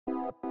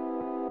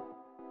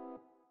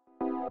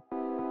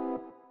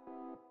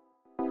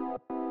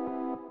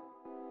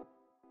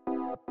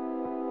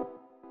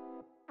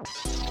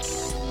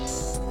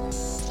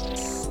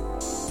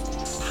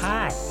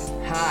Hi.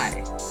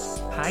 Hi.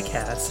 Hi,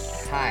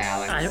 Cass. Hi,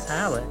 Alex. I'm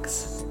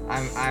Alex.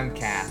 I'm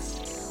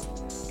Cass.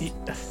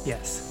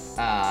 Yes.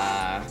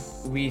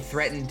 We've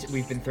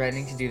been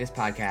threatening to do this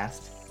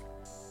podcast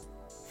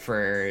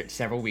for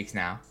several weeks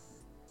now.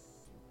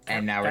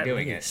 And now we're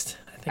doing it.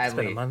 I think it's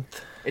been a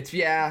month.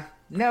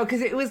 No,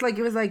 because it was like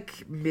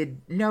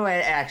no,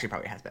 it actually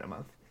probably has been a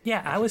month.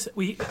 Yeah,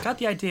 we got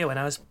the idea when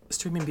I was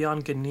streaming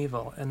Beyond Good and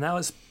Evil, and that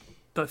was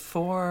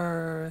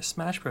before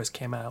Smash Bros.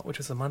 Came out, which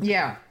was a month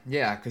ago.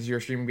 Yeah, because you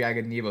were streaming Beyond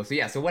Good and Evil.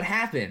 So what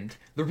happened,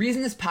 the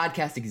reason this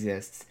podcast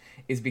exists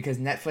is because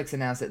Netflix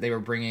announced that they were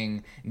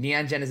bringing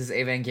Neon Genesis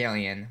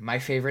Evangelion, my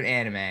favorite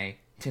anime,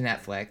 to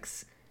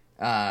Netflix,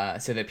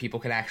 so that people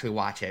could actually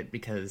watch it,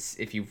 because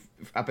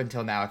up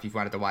until now, if you've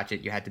wanted to watch it,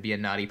 you had to be a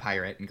naughty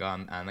pirate and go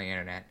on the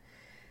internet.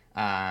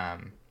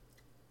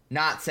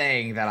 Not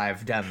saying that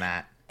I've done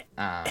that.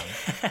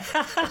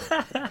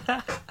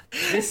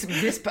 This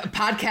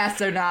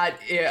podcasts are not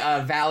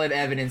valid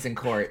evidence in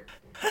court.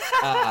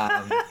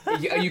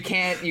 You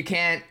can't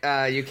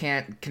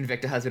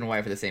convict a husband and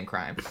wife for the same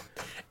crime.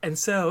 And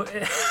so,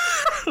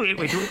 wait,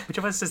 which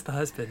of us is the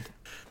husband?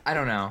 I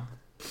don't know.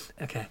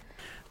 Okay.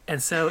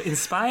 And so,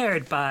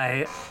 inspired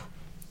by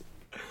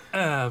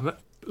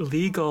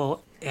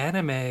legal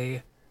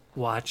anime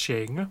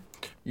watching,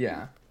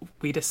 Yeah,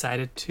 we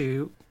decided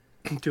to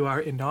do our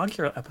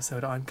inaugural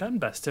episode on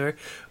Gunbuster,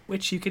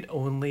 which you can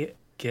only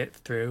get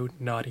through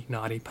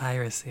naughty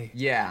piracy.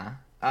 yeah.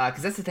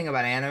 Because that's the thing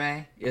about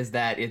anime, is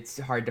that it's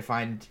hard to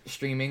find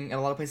streaming in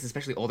a lot of places,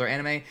 especially older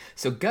anime.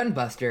 So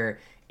Gunbuster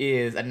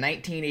is a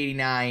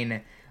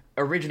 1989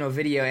 original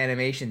video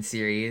animation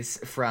series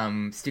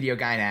from Studio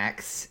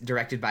Gainax,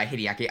 directed by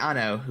Hideaki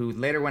Anno, who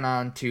later went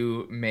on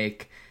to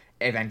make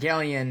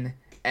Evangelion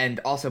and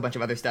also a bunch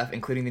of other stuff,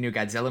 including the new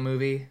Godzilla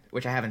movie,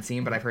 which I haven't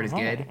seen, but I've heard is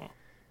good.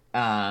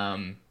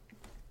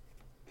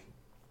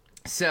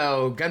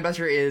 So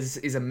Gunbuster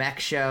is a mech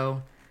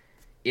show.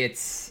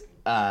 It's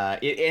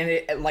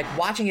like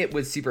watching it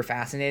was super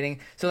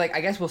fascinating. So like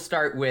I guess we'll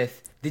start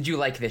with, did you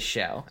like this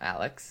show,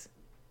 Alex?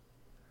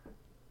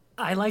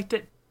 I liked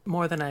it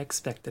more than I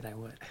expected I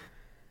would.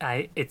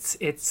 It's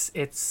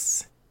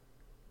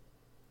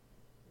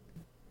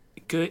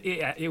good.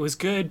 It was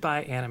good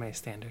by anime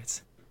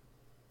standards.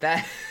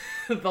 That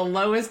the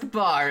lowest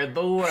bar in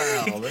the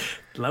world.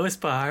 Lowest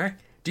bar.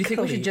 Do you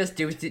think we should just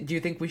do you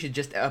think we should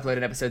just upload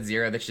an episode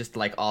 0 that's just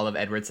like all of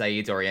Edward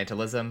Said's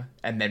Orientalism,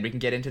 and then we can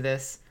get into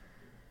this?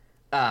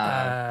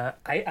 I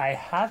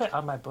have it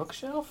on my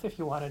bookshelf if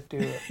you want to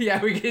do it.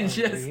 Yeah, we can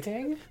just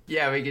reading.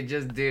 Yeah, we could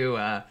just do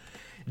an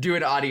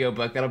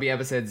audiobook. That'll be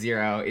episode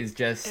 0. Is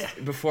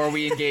just before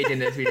we engage in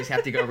this, we just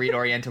have to go read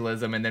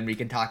Orientalism, and then we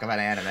can talk about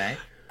anime.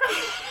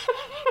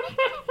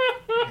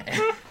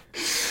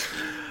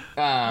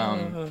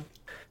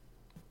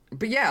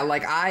 But yeah,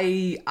 like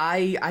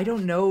I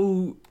don't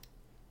know.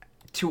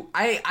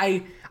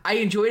 I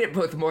enjoyed it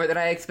both more than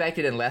I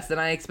expected and less than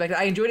I expected.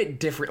 I enjoyed it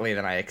differently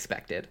than I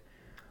expected.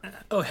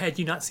 Oh, had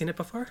you not seen it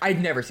before?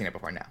 I'd never seen it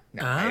before. No.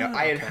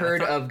 I had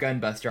heard of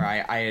Gunbuster.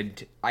 I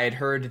had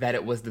heard that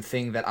it was the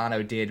thing that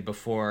Anno did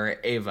before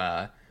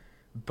Eva,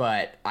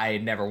 but I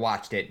had never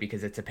watched it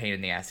because it's a pain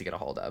in the ass to get a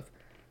hold of.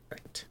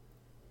 Right.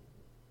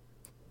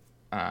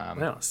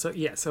 So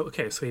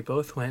we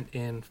both went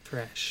in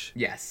fresh.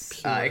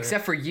 Yes,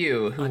 except for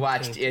you, who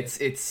watched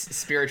its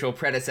spiritual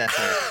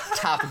predecessor,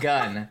 Top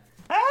Gun.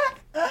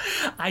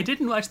 I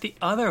didn't watch the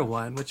other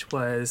one, which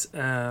was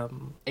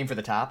Aim for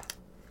the Top.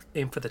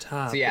 Aim for the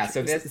Top. So yeah, is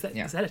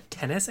that a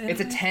tennis anime? It's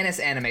a tennis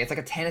anime. It's like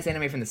a tennis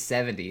anime from the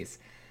 70s.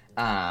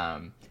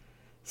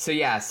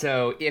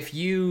 So if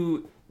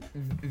you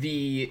let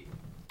me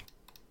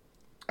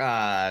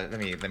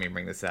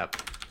bring this up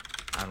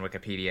on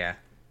Wikipedia.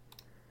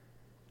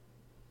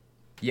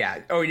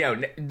 Yeah. Oh no.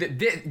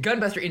 The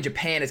Gunbuster in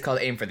Japan is called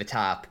Aim for the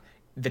Top.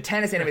 The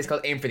tennis anime is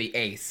called Aim for the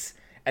Ace,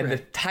 and the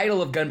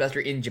title of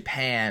Gunbuster in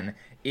Japan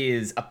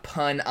is a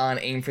pun on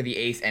Aim for the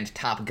Ace and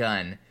Top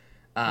Gun.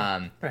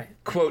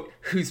 Quote,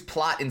 whose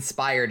plot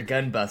inspired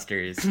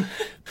Gunbusters.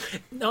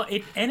 No,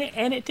 it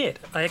did.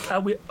 Like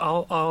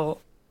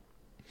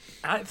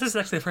this is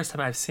actually the first time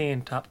I've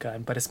seen Top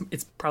Gun, but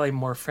it's probably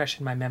more fresh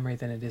in my memory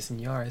than it is in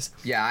yours.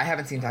 Yeah, I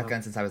haven't seen Top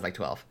Gun since I was like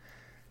 12.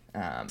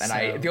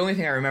 The only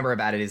thing I remember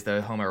about it is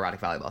the homoerotic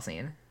volleyball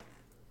scene.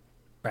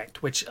 Right,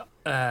 which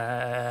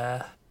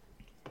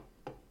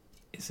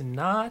is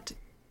not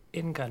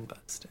in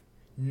Gunbuster.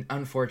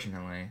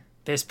 Unfortunately.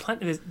 There's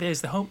plenty.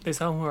 There's the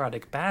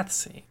homoerotic bath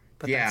scene,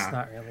 but that's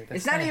not really the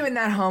It's same. not even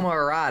that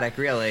homoerotic,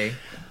 really.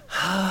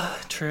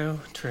 True.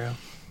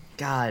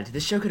 God,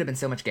 this show could have been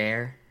so much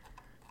gayer.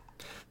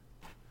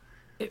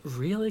 It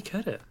really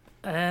could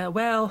have.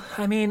 Well,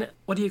 I mean,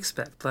 what do you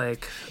expect?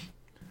 Like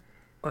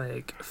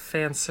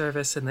fan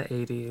service in the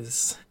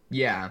 80s.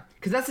 Yeah,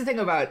 because that's the thing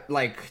about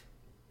like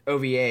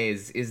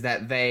OVAs, is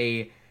that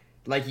they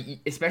like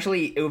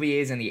especially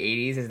OVAs in the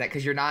 80s, is that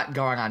because you're not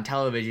going on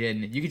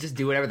television, you can just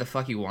do whatever the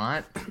fuck you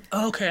want.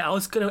 Okay, I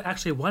was gonna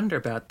actually wonder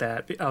about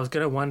that. I was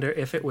gonna wonder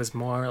if it was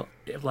more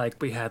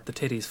like we had the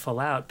titties full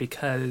out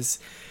because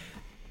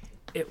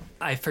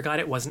I forgot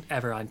it wasn't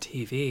ever on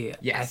TV.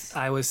 Yes.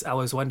 I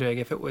was wondering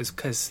if it was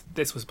because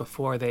this was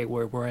before they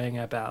were worrying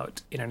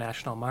about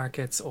international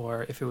markets,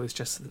 or if it was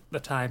just the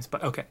times.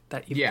 But okay,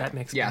 that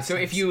makes yeah. more So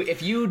sense.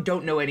 if you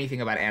don't know anything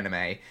about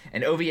anime,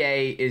 an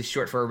OVA is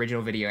short for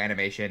original video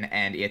animation,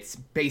 and it's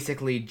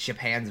basically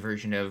Japan's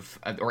version of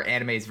or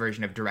anime's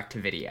version of direct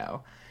to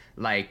video.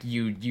 Like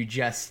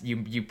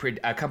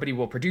a company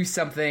will produce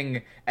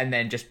something and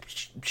then just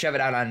shove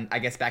it out on, I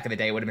guess back in the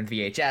day it would have been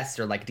VHS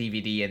or like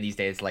DVD, and these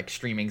days like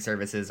streaming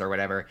services or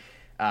whatever.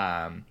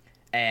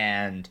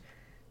 And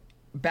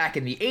back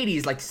in the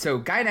 80s, like, so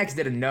Gainax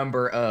did a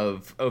number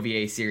of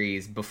OVA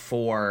series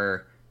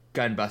before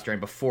Gunbuster and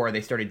before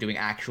they started doing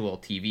actual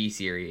TV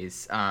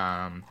series.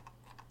 I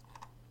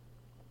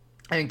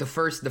think the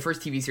first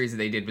TV series that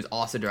they did was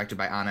also directed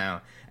by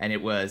Anno, and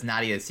it was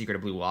Nadia's Secret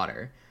of Blue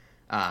Water.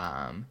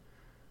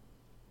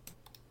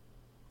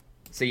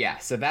 So yeah,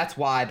 so that's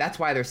why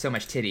there's so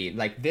much titty.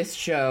 Like, this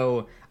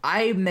show,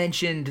 I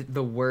mentioned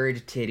the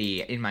word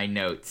titty in my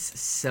notes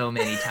so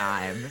many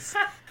times.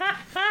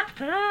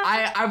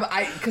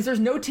 Because there's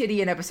no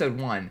titty in episode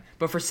 1,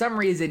 but for some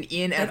reason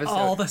in And episode,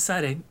 all of a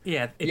sudden,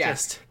 in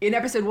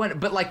episode 1,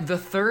 but like the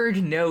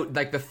third note,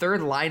 like the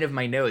third line of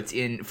my notes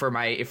in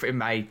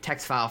my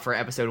text file for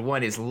episode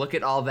 1 is "look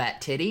at all that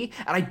titty,"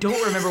 and I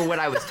don't remember what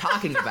I was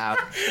talking about.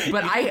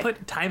 But I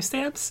put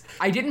timestamps.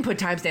 I didn't put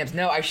timestamps.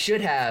 No, I should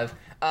have.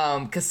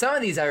 Because some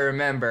of these I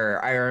remember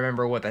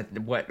what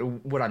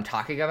I'm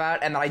talking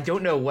about, and I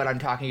don't know what I'm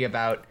talking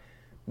about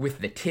with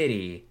the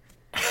titty.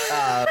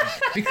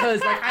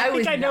 Because like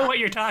I know what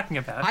you're talking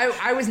about.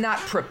 I was not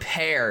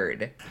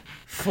prepared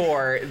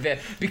for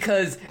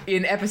because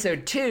in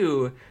episode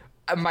 2,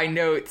 my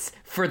notes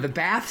for the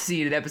bath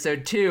scene in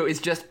episode 2 is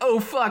just,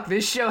 oh fuck,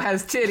 this show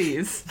has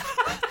titties.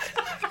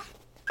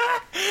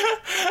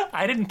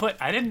 I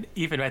didn't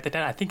even write that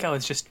down. I think I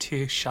was just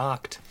too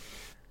shocked.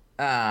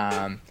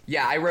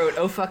 Yeah, I wrote,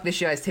 oh fuck, this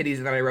show has titties,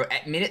 and then I wrote,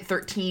 at minute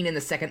 13 in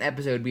the second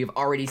episode, we've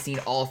already seen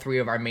all 3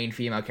 of our main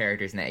female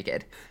characters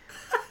naked.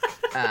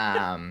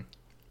 And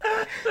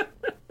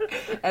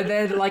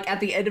then, like, at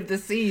the end of the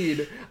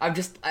scene, I'm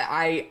just,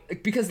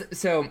 because,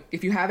 so,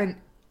 if you haven't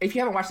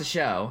watched the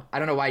show, I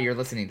don't know why you're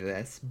listening to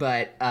this,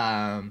 but,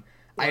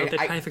 they're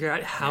trying to figure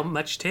out how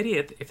much titty,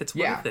 if it's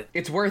worth it.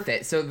 It's worth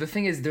it. So the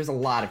thing is, there's a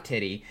lot of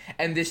titty,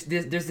 and there's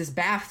this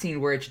bath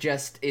scene where it's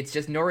just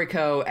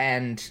Noriko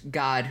and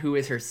God, who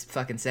is her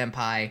fucking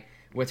senpai?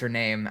 What's her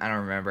name? I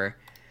don't remember.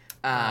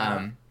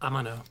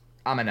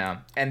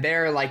 Amano, and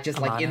they're like just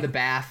like in Amano. the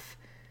bath,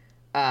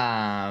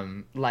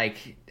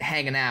 like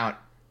hanging out.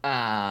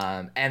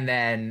 And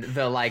then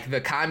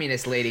the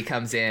communist lady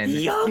comes in.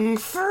 Young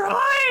Freud.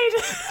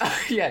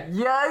 Yeah,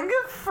 young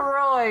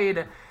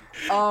Freud.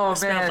 Oh man,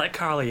 Spelled like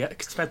Carl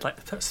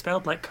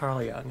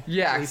Young.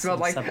 Yeah, At least spelled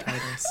in like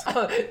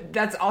subtitles.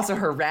 That's also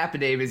her rap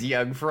name is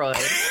Young Freud.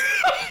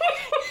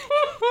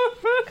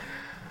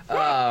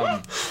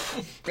 And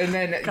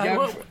then God,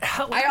 what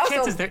chances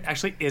also there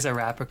actually is a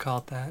rapper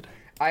called that?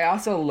 I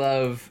also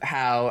love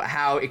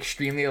how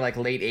extremely like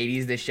late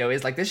 80s this show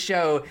is. Like, this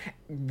show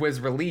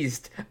was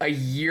released a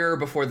year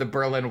before the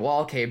Berlin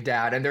Wall came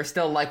down, and they're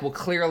still like, well,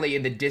 clearly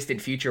in the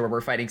distant future where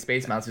we're fighting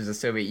space monsters, the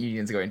Soviet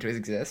Union's going to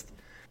exist.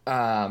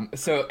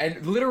 So,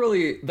 and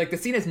literally, like, the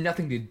scene has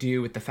nothing to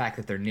do with the fact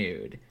that they're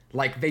nude.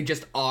 Like, they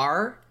just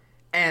are,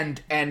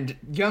 and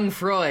young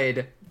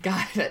Freud,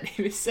 God, that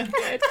name is so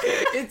good.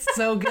 It's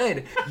so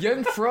good.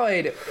 Young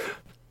Freud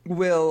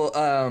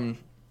will,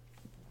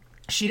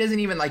 she doesn't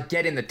even, like,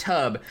 get in the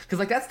tub, because,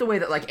 like, that's the way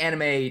that, like,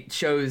 anime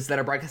shows that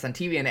are broadcast on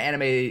TV and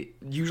anime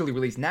usually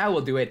released now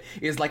will do it,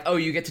 is, like, oh,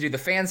 you get to do the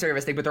fan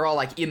service thing, but they're all,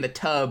 like, in the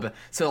tub,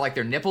 so, like,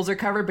 their nipples are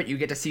covered, but you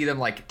get to see them,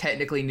 like,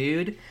 technically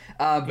nude.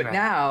 But Right.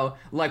 now,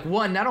 like,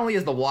 one, not only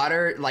is the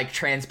water, like,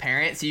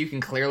 transparent, so you can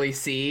clearly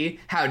see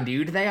how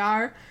nude they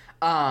are,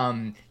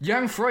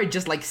 young Freud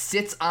just, like,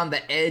 sits on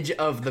the edge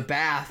of the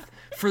bath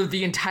for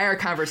the entire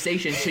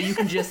conversation, so you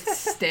can just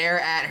stare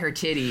at her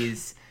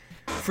titties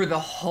for the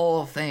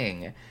whole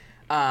thing.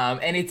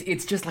 And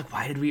it's just like,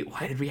 why did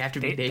we have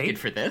to be naked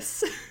for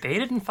this? They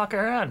didn't fuck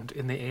around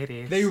in the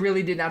 80s. They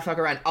really did not fuck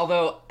around.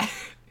 Although,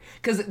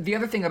 because the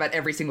other thing about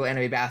every single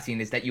anime bath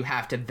scene is that you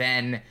have to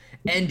then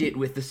end it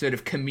with the sort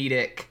of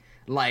comedic,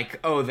 like,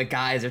 oh, the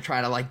guys are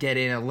trying to, like, get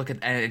in and look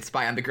at and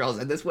spy on the girls.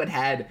 And this one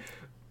had,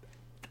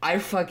 I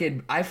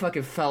fucking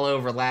fell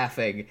over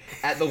laughing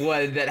at the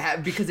one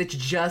that because it's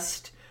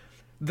just,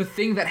 the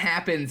thing that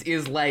happens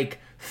is, like,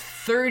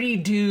 30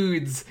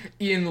 dudes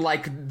in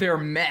like their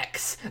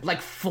mechs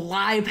like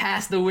fly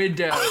past the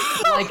window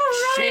like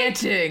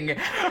chanting,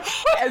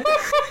 and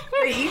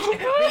they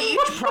each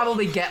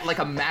probably get like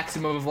a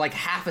maximum of like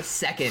half a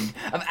second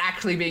of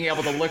actually being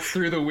able to look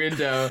through the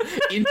window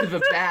into the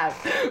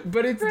bath.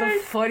 But it's the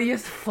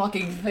funniest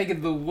fucking thing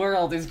in the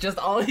world is just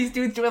all these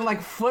dudes doing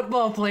like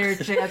football player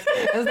chants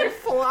as they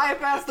fly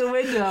past the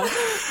window.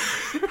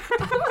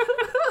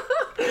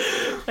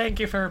 Thank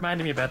you for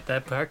reminding me about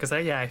that part, because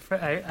I've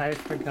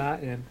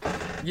forgotten.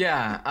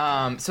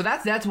 Yeah. So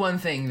that's one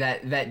thing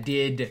that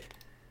did.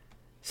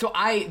 So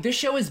this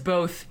show is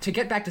both, to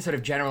get back to sort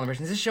of general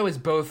impressions, this show is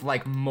both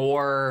like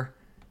more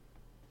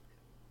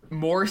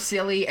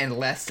silly and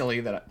less silly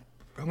than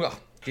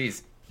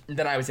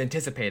I was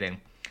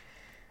anticipating.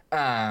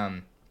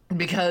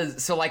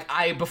 Because so like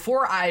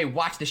before I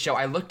watched the show,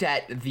 I looked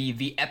at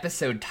the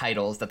episode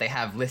titles that they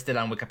have listed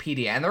on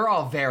Wikipedia, and they're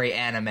all very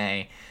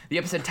anime. The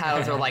episode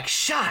titles are like,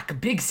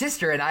 "Shock! Big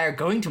Sister and I are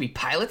going to be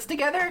pilots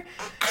together."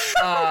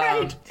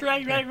 Right.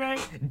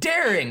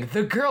 Daring!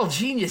 The Girl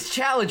Genius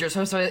Challenger.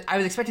 So I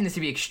was expecting this to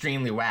be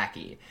extremely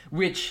wacky,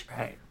 which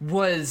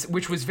was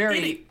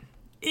very.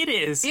 It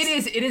is. It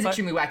is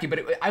extremely wacky, but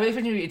I was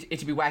expecting it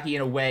to be wacky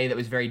in a way that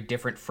was very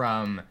different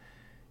from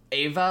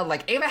Eva.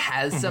 Like, Eva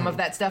has some of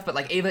that stuff, but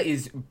like Eva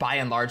is by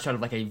and large sort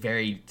of like a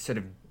very sort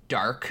of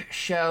dark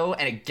show,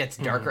 and it gets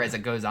darker as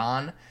it goes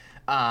on.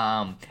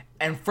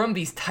 And from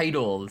these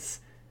titles,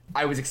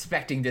 I was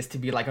expecting this to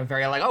be like a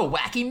very like, oh,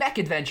 wacky mech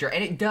adventure,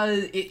 and it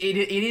does. It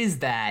is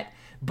that,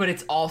 but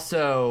it's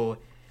also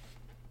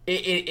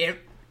it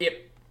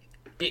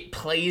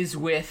plays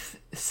with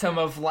some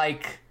of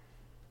like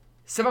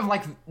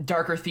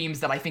darker themes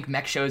that I think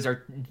mech shows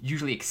are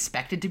usually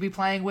expected to be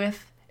playing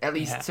with. At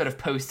least sort of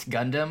post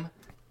Gundam.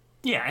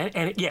 Yeah,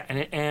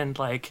 and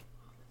like,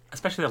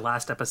 especially the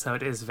last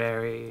episode is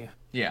very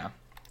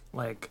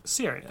like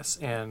serious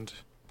and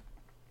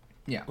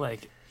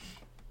like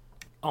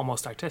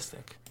almost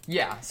artistic.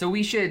 Yeah, so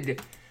we should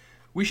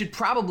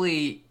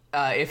probably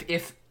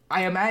if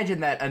I imagine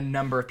that a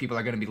number of people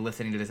are going to be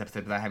listening to this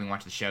episode without having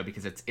watched the show,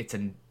 because it's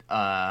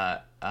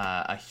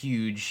a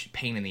huge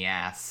pain in the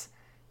ass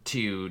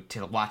to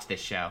watch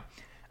this show.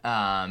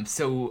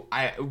 So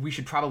we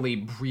should probably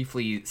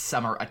briefly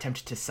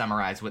attempt to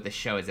summarize what the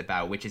show is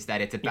about, which is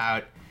that it's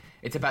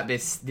about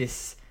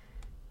this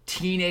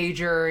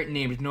teenager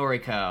named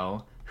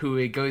Noriko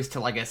who goes to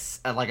like a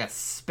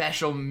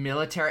special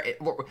military.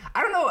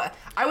 I don't know.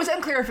 I was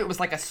unclear if it was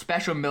like a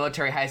special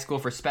military high school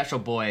for special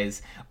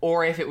boys,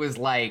 or if it was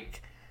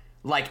like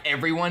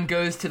everyone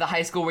goes to the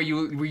high school where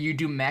you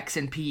do mechs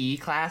and PE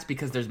class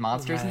because there's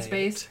monsters in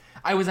space.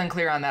 I was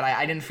unclear on that.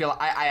 I didn't feel.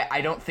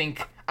 I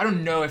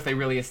don't know if they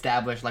really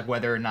established like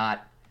whether or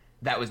not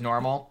that was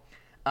normal.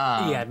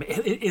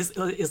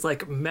 Is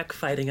like mech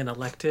fighting an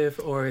elective,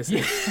 or is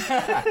it?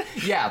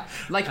 Yeah,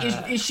 like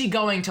is she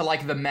going to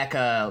like the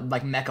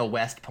Mecha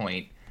West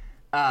Point,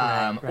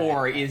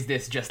 or is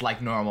this just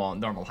like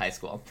normal high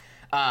school?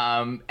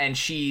 And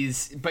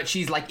she's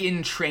like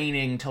in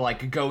training to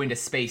like go into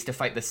space to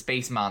fight the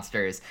space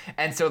monsters,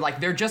 and so like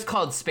they're just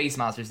called space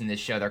monsters in this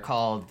show. They're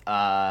called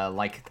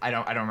like I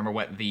don't remember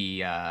what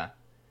the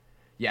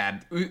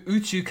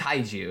Uchu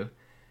Kaiju.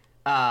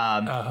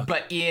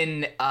 But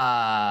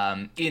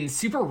in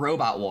Super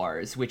Robot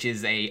Wars, which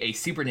is a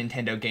Super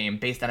Nintendo game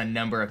based on a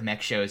number of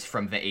mech shows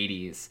from the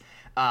 80s,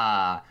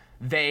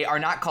 they are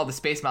not called the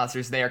Space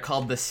Monsters. They are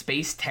called the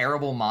Space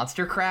Terrible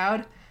Monster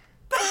Crowd.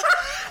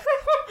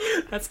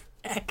 That's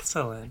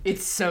excellent.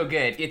 It's so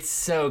good.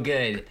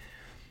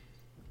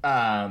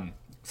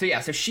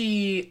 So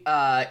she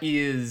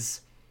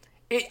is.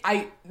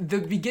 The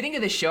beginning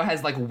of the show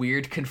has like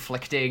weird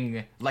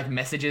conflicting like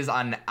messages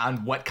on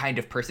what kind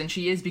of person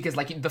she is, because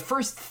like the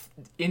first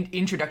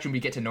introduction we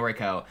get to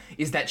Noriko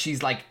is that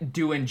she's like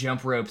doing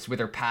jump ropes with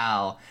her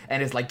pal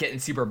and is like getting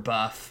super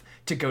buff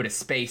to go to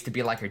space to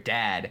be like her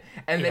dad,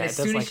 and then as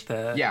soon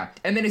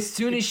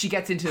as she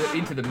gets into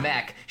the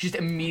mech, she just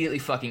immediately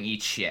fucking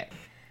eats shit.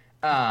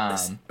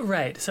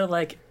 Right. So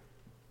like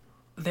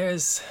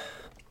there's.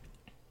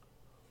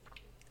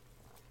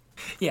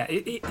 Yeah,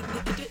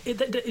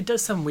 it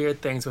does some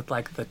weird things with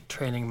like the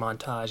training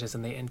montages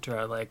in the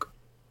intro, like.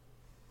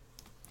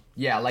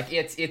 Yeah, like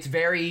it's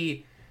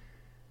very.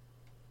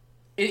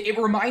 It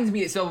reminds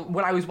me. So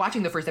when I was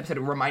watching the first episode,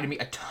 it reminded me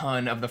a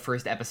ton of the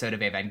first episode of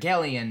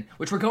Evangelion,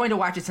 which we're going to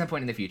watch at some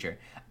point in the future.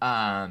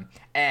 But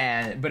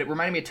it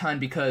reminded me a ton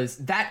because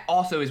that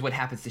also is what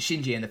happens to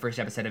Shinji in the first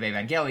episode of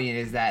Evangelion,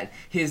 is that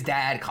his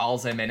dad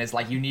calls him and is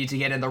like, "You need to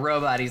get in the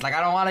robot." He's like,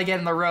 "I don't want to get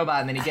in the robot,"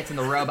 and then he gets in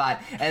the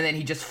robot, and then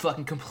he just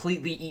fucking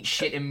completely eats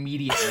shit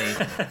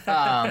immediately.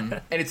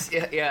 And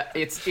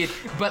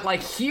but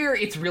like here,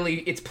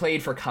 it's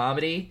played for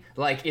comedy.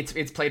 Like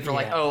it's played for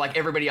like, oh, like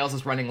everybody else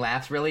is running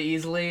laps really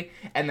easily,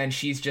 and then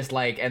she's just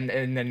like, and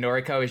then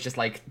Noriko is just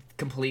like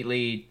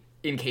completely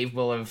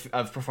incapable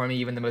of performing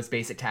even the most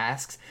basic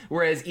tasks.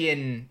 Whereas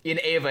in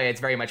Eva, it's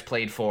very much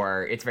played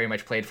for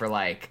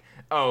like,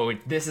 oh,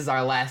 this is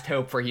our last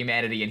hope for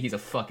humanity, and he's a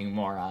fucking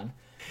moron.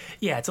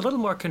 Yeah, it's a little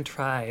more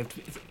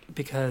contrived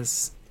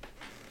because,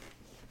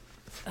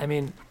 I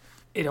mean,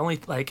 it only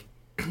like,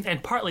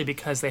 and partly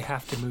because they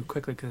have to move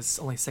quickly because it's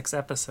only 6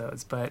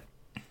 episodes. But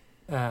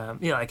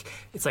like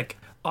it's like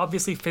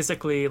obviously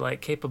physically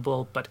like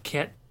capable, but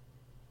can't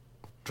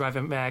drive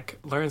a mech.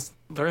 Learns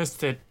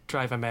to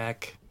drive a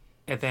mech,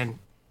 and then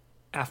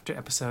after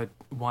episode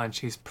 1,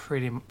 she's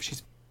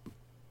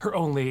her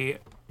only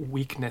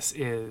weakness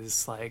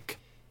is like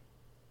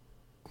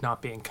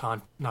not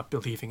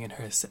believing in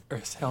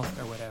herself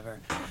or whatever.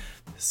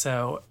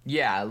 So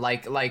yeah,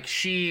 like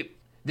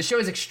the show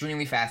is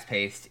extremely fast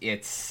paced.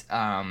 It's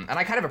and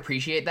I kind of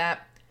appreciate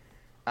that.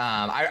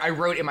 I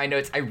wrote in my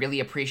notes, I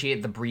really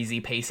appreciate the breezy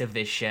pace of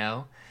this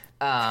show,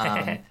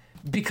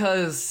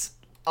 because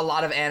a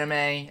lot of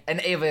anime, and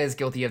Ava is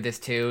guilty of this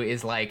too,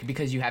 is like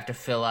because you have to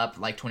fill up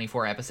like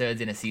 24 episodes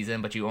in a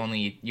season, but you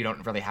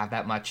don't really have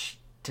that much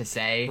to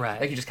say.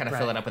 Right. Like you just kind of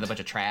fill it up with a bunch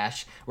of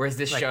trash. Whereas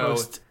this like show,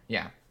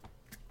 yeah.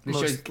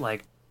 Most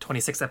like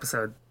 26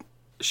 episode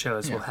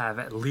shows will have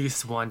at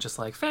least one just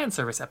like fan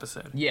service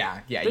episode. Yeah.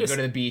 You go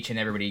to the beach and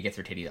everybody gets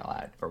their titties all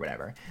out or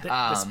whatever.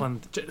 This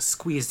one just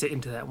squeezed it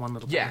into that one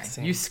little bath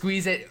scene. You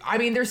squeeze it. I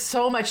mean, there's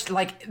so much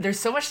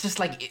just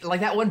like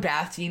that one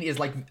bath scene is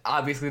like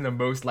obviously the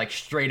most like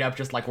straight up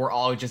just like we're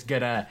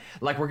gonna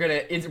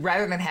it's,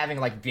 rather than having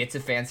like bits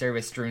of fan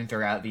service strewn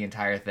throughout the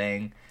entire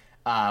thing,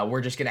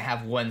 we're just gonna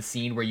have one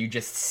scene where you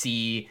just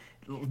see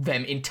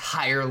them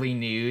entirely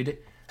nude.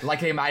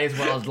 Like it might as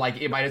well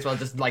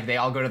just like they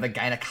all go to the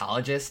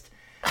gynecologist.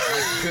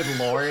 Like good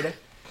lord.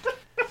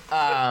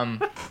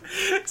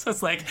 So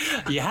it's like,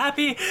 you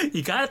happy?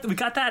 We got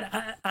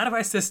that out of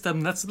our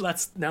system.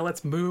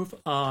 Let's move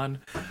on.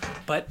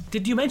 But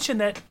did you mention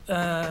that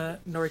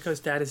Noriko's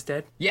dad is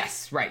dead?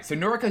 Yes, right. So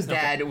Noriko's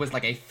dad was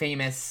like a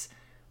famous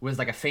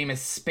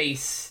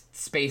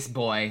space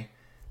boy,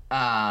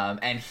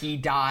 and he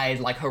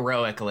died like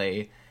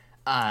heroically.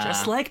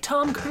 Just like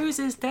Tom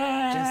Cruise's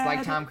dad.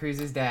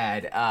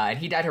 And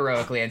he died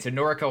heroically, and so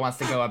Noriko wants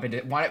to go up into...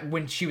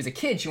 When she was a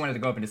kid, she wanted to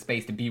go up into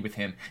space to be with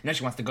him. Now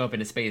she wants to go up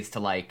into space to,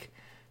 like...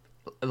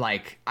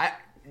 I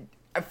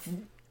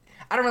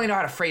don't really know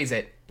how to phrase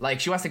it. Like,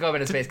 she wants to go up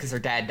into space because her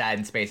dad died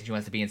in space, and she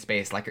wants to be in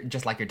space,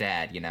 just like your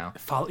dad, you know?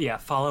 Follow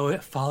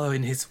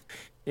in his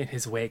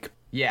wake.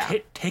 Yeah.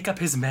 Take up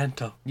his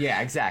mantle.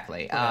 Yeah,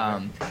 exactly.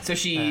 So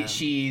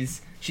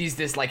she's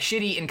this, like,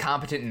 shitty,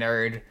 incompetent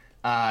nerd...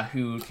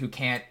 who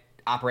can't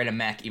operate a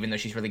mech even though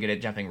she's really good at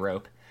jumping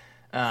rope,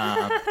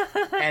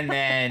 and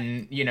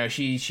then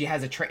she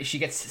has she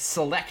gets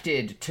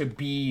selected to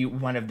be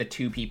one of the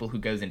 2 people who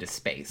goes into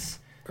space.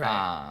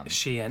 Right.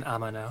 She and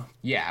Amano.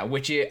 Yeah,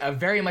 which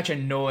very much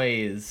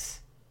annoys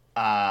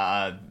everyone,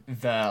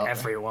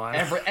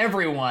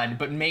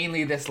 but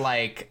mainly this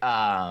like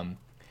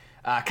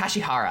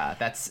Kashihara.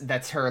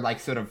 That's her like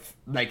sort of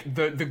like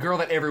the girl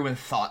that everyone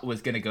thought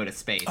was gonna go to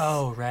space.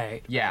 Oh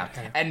right. Yeah.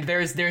 Right. And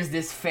there's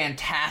this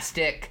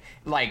fantastic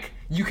like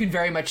you can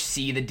very much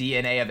see the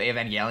DNA of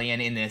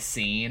Evangelion in this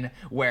scene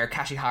where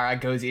Kashihara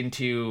goes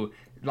into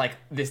like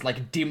this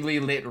like dimly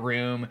lit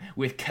room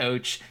with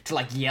Coach to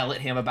like yell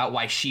at him about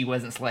why she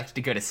wasn't selected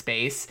to go to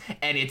space,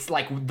 and it's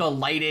like the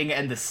lighting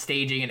and the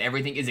staging and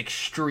everything is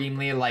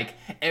extremely like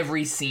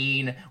every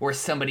scene where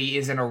somebody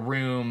is in a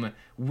room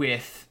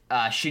with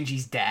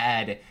Shinji's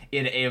dad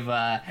in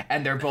Eva,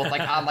 and they're both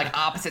like on like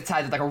opposite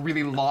sides of like a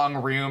really long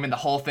room, and the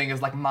whole thing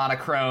is like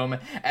monochrome,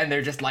 and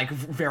they're just like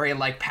very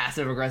like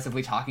passive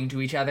aggressively talking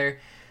to each other.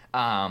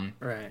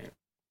 Right.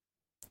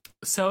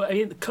 So I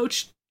mean,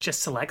 Coach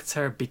just selects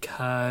her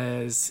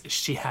because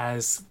she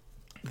has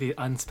the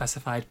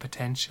unspecified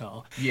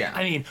potential. Yeah.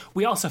 I mean,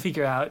 we also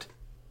figure out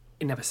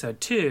in episode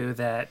 2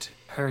 that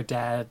her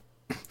dad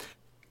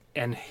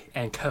and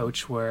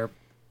Coach were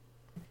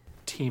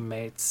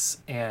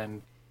teammates,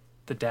 and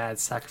the dad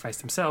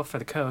sacrificed himself for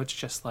the coach,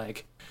 just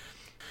like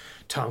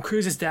Tom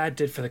Cruise's dad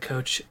did for the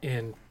coach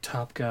in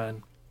Top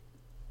Gun.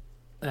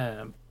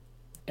 And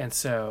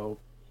so,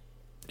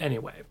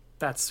 anyway,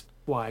 that's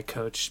why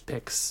Coach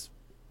picks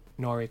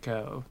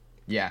Noriko.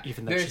 Yeah,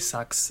 even though she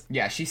sucks.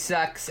 Yeah, she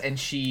sucks, and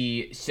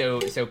so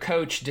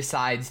Coach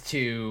decides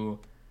to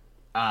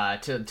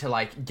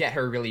like get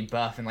her really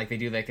buff, and like they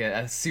do like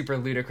a super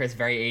ludicrous,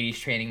 very 80s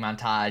training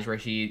montage where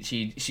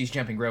she's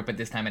jumping rope, but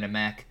this time in a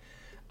mech.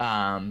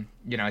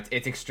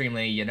 It's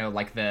extremely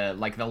like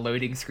the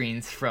loading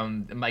screens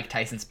from Mike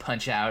Tyson's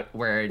Punch Out,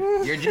 where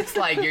you're just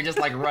like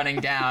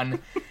running down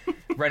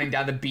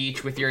the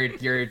beach with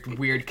your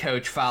weird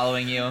coach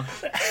following you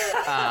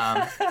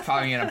on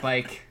a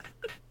bike,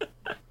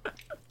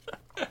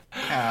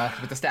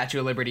 with the Statue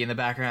of Liberty in the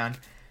background.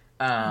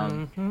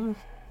 And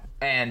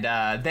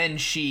then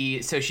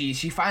she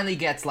finally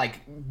gets like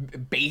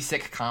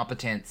basic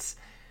competence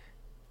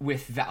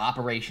with the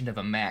operation of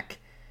a mech,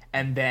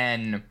 and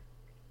then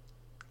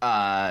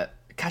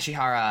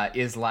Kashihara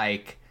is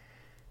like,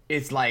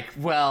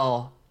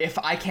 well, if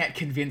I can't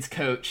convince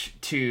Coach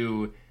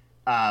to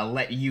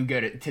let you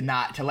go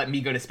to let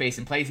me go to space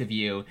in place of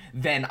you,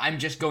 then I'm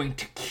just going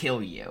to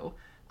kill you.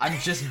 I'm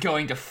just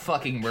going to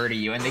fucking murder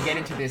you. And they get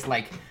into this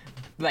like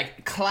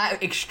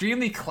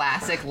extremely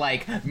classic,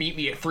 like, meet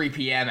me at 3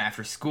 p.m.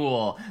 after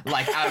school,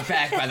 like, out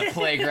back by the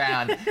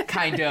playground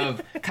kind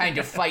of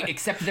fight,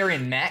 except they're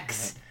in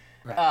mechs.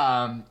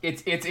 Right.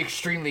 It's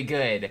extremely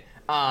good.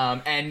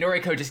 And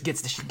Noriko just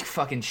gets the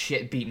fucking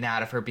shit beaten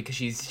out of her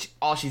because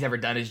all she's ever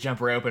done is jump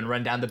rope and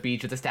run down the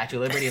beach with the Statue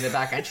of Liberty in the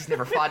background. She's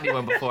never fought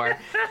anyone before.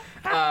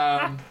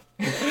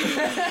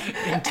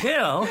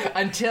 Until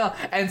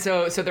and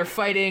so they're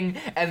fighting,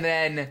 and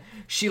then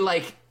she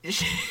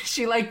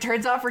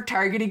turns off her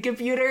targeting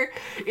computer.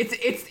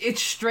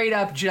 It's straight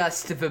up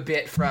just the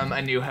bit from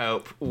A New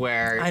Hope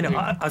where I know.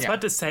 I was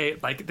about to say,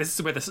 like, this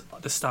is where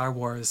the Star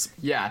Wars.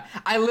 Yeah,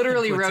 I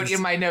literally wrote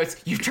in my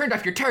notes, "You've turned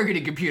off your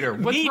targeting computer.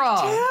 What's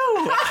wrong?"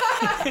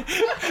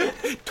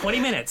 Too. 20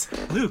 minutes.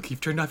 Luke,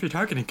 you've turned off your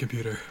targeting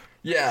computer.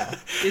 Yeah,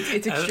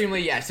 it's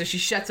extremely So she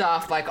shuts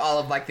off like all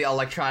of like the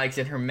electronics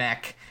in her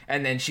mech,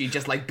 and then she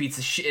just like beats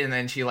the shit, and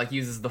then she like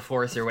uses the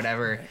Force or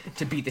whatever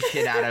to beat the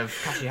shit out of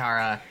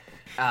Kashihara,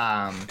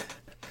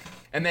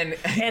 and then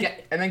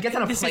gets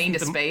on a plane to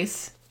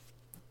space.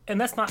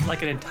 And that's not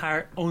like an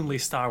entire only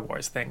Star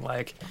Wars thing.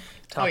 Like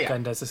Top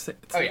Gun does the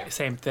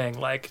same thing.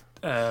 Like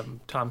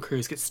Tom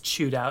Cruise gets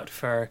chewed out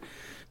for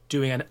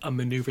doing a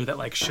maneuver that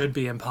like should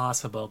be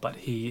impossible, but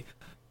he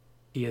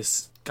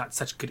has got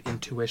such good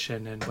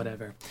intuition and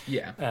whatever.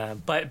 Yeah.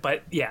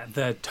 But yeah,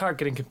 the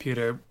targeting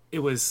computer, it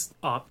was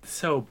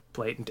so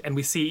blatant, and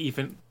we see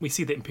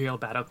the Imperial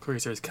battle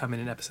cruisers come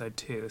in episode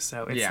 2.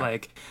 So it's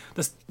like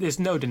there's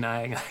no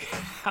denying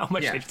how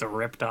much they just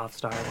ripped off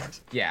Star Wars.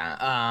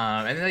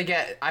 Yeah. And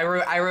then I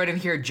wrote in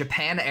here,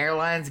 Japan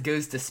Airlines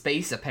goes to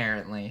space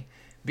apparently.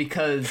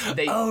 Because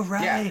they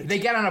they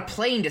get on a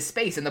plane to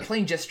space, and the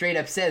plane just straight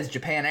up says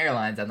Japan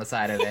Airlines on the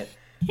side of it.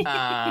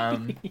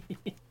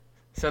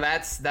 So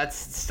that's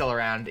still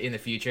around in the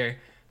future,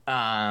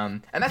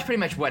 and that's pretty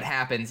much what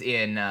happens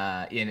in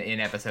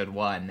episode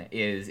 1.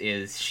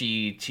 Is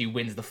she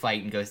wins the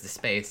fight and goes to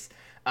space.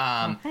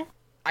 I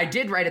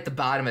did write at the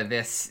bottom of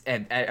this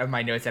of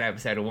my notes at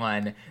episode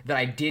 1 that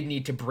I did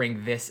need to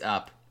bring this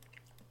up,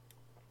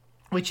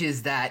 which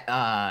is that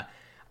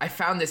I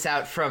found this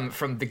out from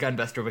the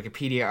Gunbuster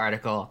Wikipedia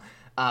article,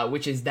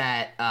 which is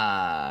that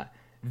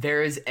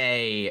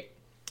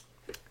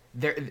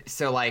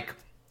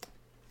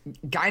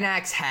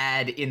Gainax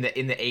had in the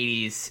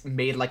 80s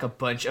made like a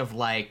bunch of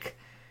like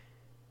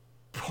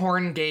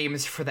porn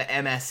games for the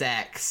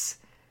MSX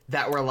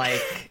that were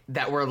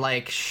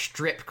like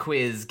strip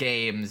quiz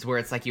games where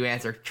it's like you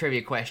answer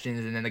trivia questions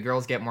and then the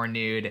girls get more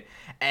nude.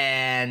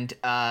 And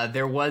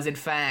there was in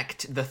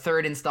fact the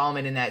third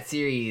installment in that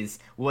series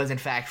was in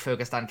fact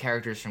focused on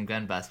characters from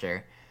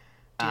Gunbuster,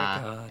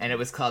 and it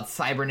was called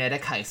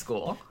Cybernetic High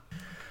School.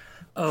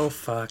 Oh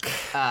fuck.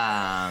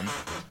 Are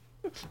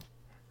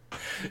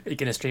you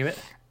gonna stream it?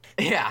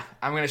 Yeah,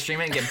 I'm gonna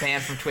stream it and get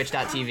banned from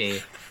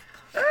Twitch.tv.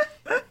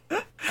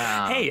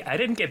 Hey, I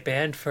didn't get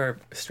banned for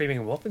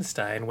streaming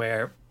Wolfenstein,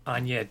 where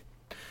Anya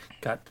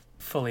got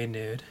fully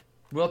nude.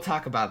 We'll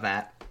talk about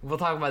that. We'll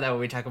talk about that when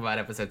we talk about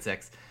episode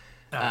 6.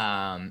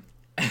 So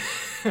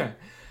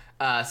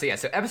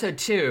episode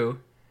 2.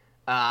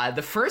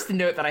 The first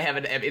note that I have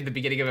in the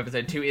beginning of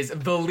episode 2 is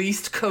the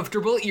least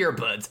comfortable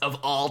earbuds of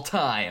all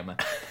time.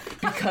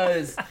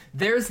 Because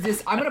there's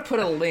this, I'm going to put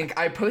a link.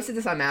 I posted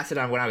this on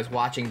Mastodon when I was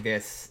watching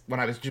this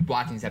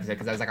episode,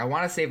 because I was like, I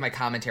want to save my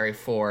commentary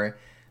for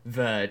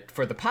the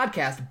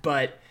podcast,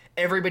 but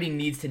everybody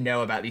needs to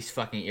know about these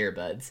fucking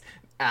earbuds.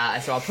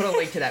 So I'll put a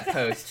link to that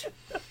post.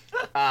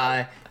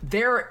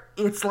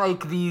 It's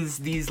like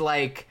these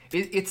like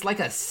it's like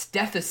a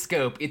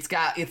stethoscope. It's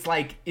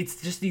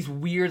just these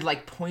weird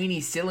like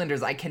pointy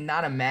cylinders. I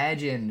cannot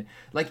imagine,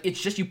 like,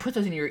 it's just you put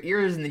those in your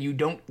ears and then you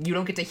don't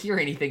get to hear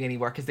anything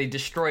anymore because they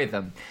destroy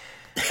them.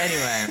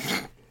 Anyway,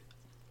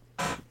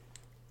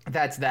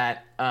 that's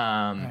that.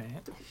 Right.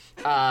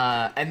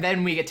 And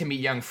then we get to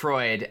meet young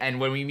Freud, and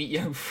when we meet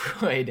young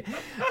Freud,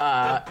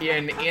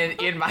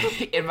 in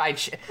my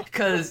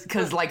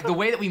because like the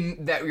way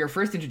that we were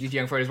first introduced to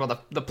young Freud is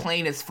while the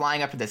plane is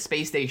flying up to the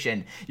space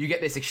station, you get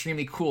this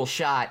extremely cool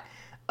shot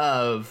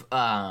of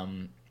her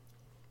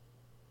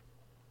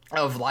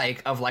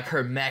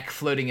mech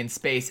floating in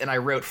space, and I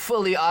wrote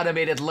fully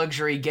automated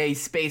luxury gay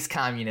space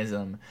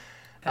communism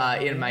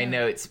in my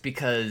notes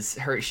because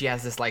she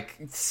has this like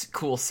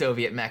cool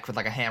Soviet mech with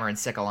like a hammer and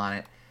sickle on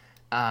it.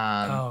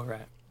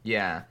 Right.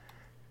 Yeah.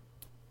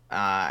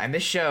 And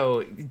this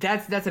show,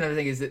 that's another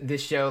thing, is that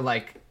this show,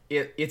 like,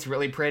 it's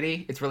really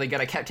pretty. It's really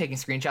good. I kept taking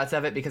screenshots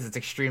of it because it's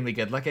extremely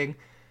good looking.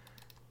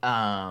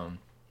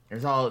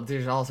 There's all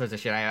sorts of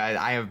shit.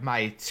 I have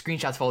my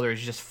screenshots folder is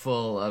just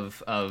full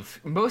of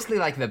mostly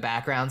like the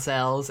background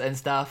cells and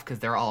stuff because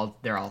they're all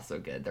so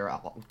good. They're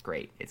all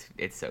great.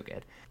 It's so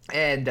good.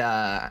 And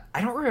I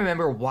don't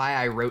remember why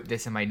I wrote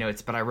this in my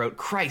notes, but I wrote,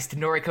 Christ,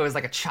 Noriko is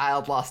like a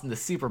child lost in the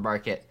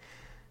supermarket.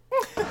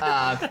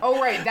 Oh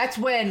right, that's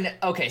when.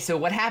 Okay, so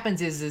what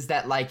happens is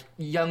that like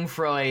young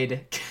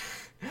Freud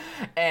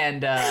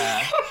and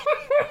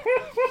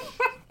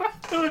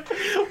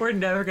We're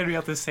never gonna be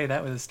able to say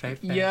that with a straight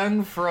face.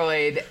 Young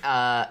Freud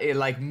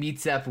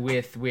meets up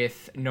with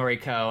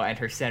Noriko and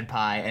her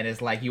senpai and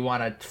is like, you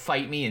want to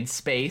fight me in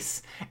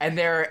space? And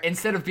they're,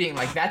 instead of being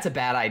like, that's a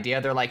bad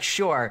idea, they're like,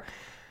 sure.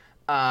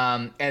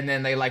 And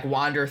then they like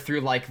wander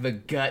through like the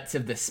guts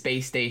of the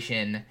space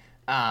station,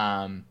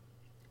 and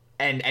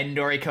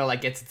Noriko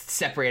like gets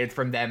separated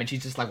from them, and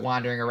she's just like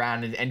wandering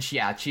around, and she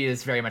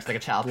is very much like a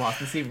child lost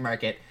in the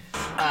supermarket.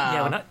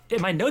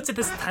 In my notes at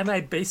this time,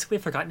 I'd basically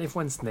forgotten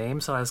everyone's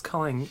name, so I was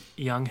calling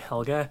young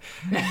Helga,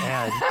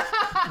 and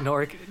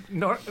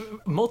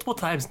multiple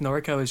times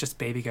Noriko is just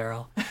baby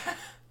girl.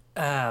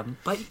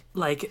 But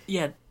like,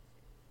 yeah,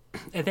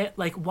 and then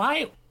like,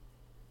 why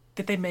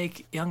did they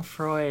make young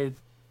Freud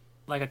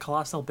like a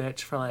colossal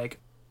bitch for like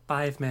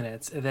 5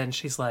 minutes, and then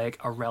she's like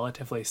a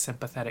relatively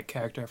sympathetic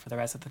character for the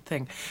rest of the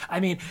thing? I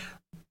mean,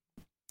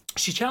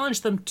 she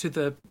challenged them to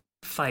the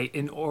fight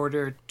in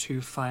order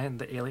to find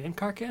the alien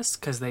carcass,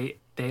 because they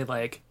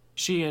like,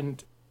 she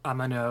and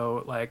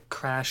Amano like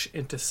crash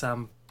into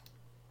some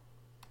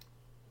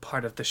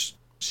part of the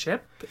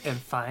ship and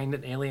find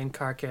an alien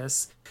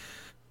carcass,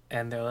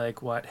 and they're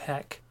like, what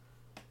heck?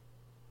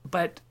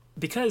 But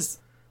because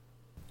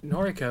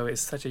Noriko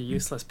is such a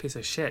useless piece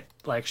of shit,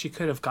 like, she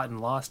could have gotten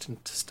lost and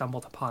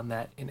stumbled upon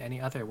that in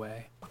any other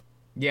way.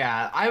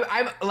 Yeah,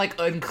 I'm like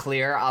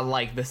unclear on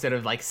like the sort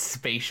of like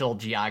spatial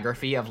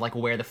geography of like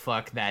where the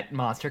fuck that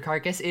monster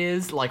carcass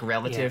is, like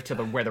relative to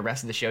where the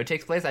rest of the show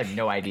takes place. I have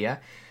no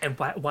idea. And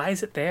why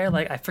is it there?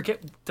 Like, I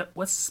forget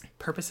what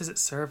purpose does it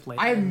serve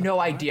later. I have no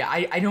idea.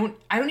 I don't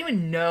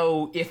even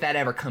know if that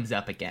ever comes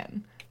up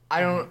again.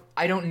 I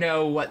don't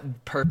know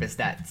what purpose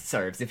that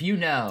serves. If you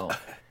know,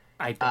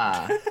 I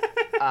don't.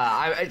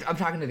 I'm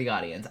talking to the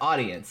audience.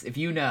 Audience, if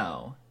you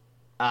know,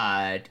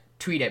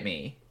 tweet at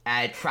me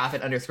at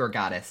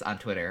prophet_goddess on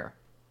Twitter.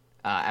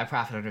 At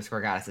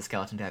prophet_goddess is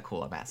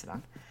skeleton.cool on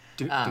Mastodon.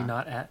 Do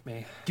not at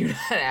me. Do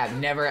not at,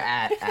 never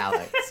at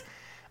Alex.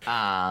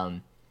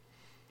 And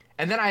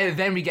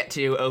then we get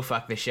to, oh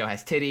fuck, this show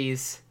has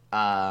titties,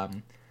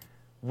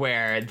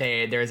 where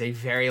there's a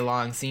very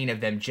long scene of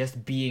them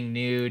just being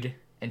nude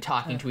and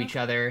talking to each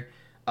other,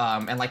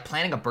 and like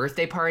planning a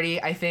birthday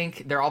party. I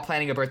think they're all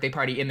planning a birthday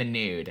party in the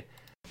nude.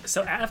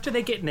 So after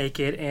they get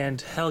naked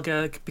and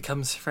Helga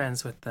becomes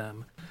friends with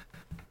them,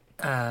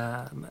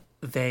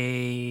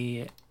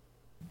 they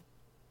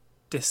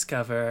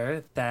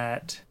discover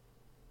that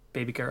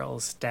baby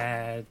girl's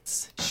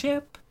dad's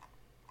ship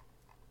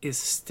is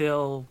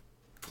still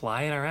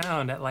flying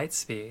around at light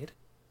speed.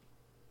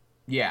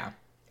 Yeah.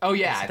 Oh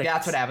yeah,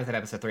 that's what happens in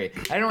episode 3.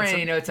 I don't write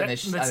any notes on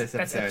this episode.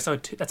 That's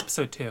episode 2. That's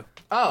episode 2.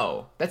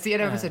 Oh, that's the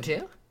end of episode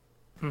 2?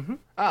 Mm-hmm.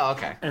 Oh,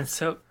 okay. And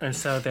so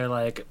they're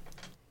like,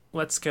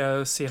 let's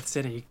go see if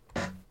there's any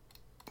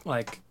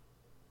like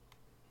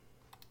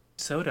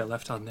soda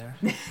left on there.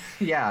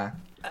 Yeah.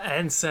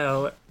 And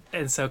so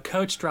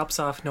Coach drops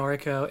off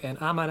Noriko and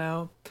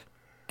Amano,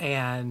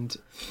 and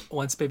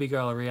once baby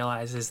girl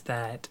realizes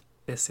that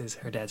this is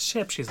her dad's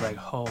ship, she's like,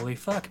 holy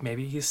fuck,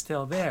 maybe he's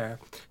still there.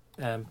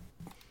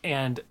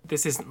 And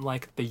this isn't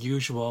like the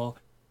usual,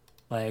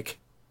 like,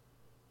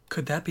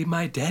 could that be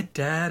my dead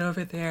dad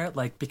over there?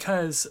 Like,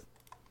 because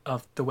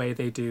of the way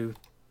they do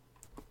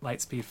light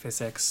speed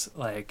physics,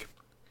 like,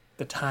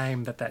 the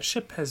time that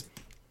ship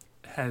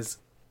has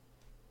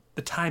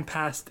the time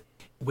passed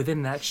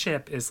within that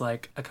ship is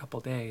like a couple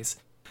days.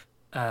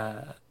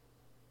 Yeah,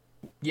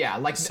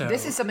 like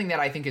this is something that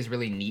I think is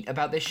really neat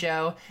about this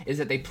show, is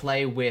that they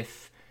play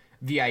with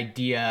the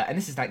idea, and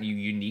this is not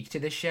unique to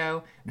this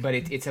show, but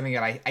it's something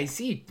that I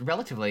see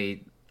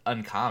relatively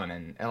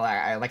uncommon, and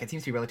like it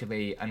seems to be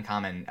relatively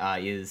uncommon,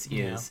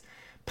 is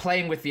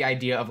playing with the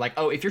idea of like,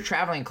 oh, if you're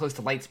traveling close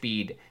to light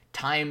speed,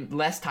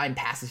 less time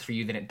passes for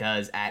you than it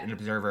does at an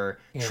observer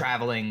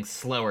traveling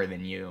slower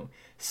than you.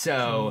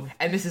 So,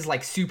 and this is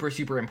like super,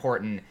 super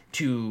important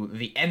to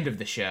the end of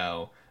the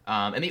show.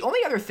 And the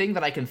only other thing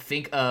that I can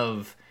think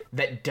of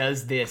that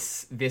does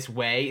this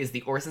way is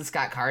the Orson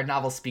Scott Card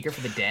novel Speaker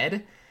for the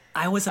Dead.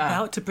 I was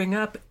about to bring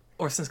up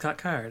Orson Scott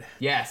Card.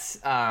 Yes,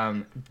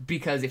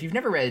 because if you've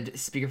never read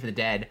Speaker for the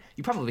Dead,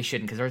 you probably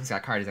shouldn't, because Orson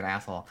Scott Card is an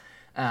asshole.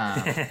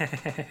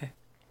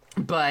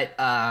 But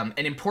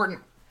an important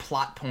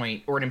plot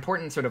point, or an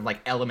important sort of like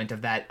element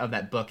of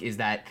that book, is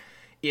that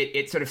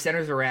it sort of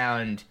centers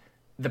around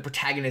the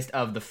protagonist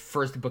of the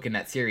first book in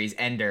that series,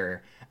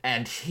 Ender,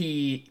 and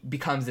he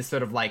becomes this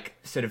sort of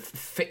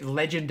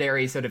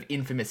legendary, sort of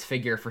infamous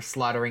figure for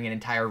slaughtering an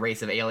entire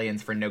race of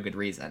aliens for no good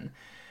reason.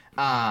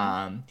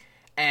 And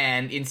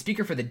in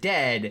Speaker for the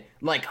Dead,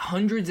 like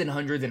hundreds and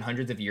hundreds and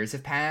hundreds of years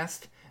have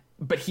passed,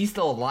 but he's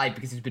still alive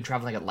because he's been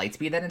traveling at light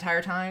speed that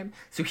entire time.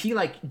 So he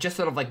like just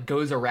sort of like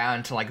goes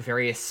around to like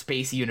various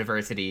space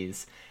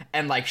universities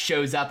and like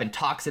shows up and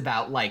talks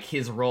about like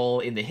his role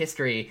in the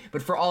history.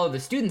 But for all of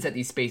the students at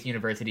these space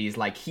universities,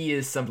 like he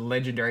is some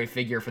legendary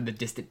figure from the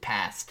distant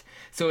past.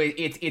 So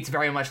it's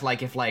very much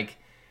like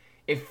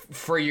if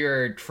for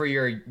your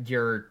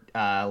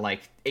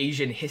like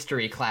Asian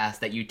history class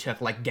that you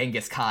took, like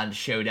Genghis Khan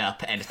showed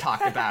up and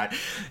talked about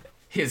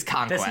his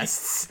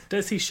conquests.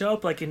 Does he show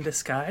up like in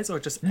disguise or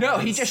just? No,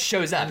 as he just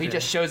shows up. Ender? He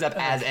just shows up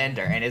as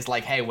Ender and is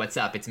like, "Hey, what's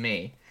up? It's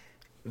me,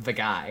 the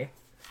guy."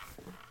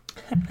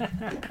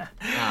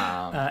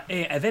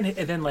 And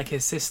then like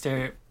his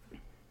sister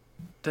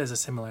does a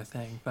similar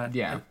thing, but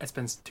Yeah. it's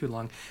been too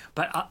long.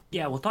 But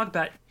yeah, we'll talk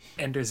about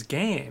Ender's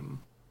Game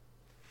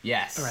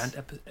Yes. around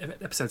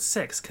episode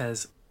 6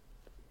 because.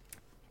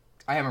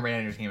 I haven't read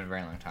Ender's Game in a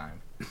very long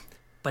time.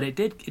 But it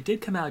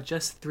did come out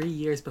just 3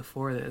 years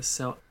before this,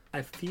 so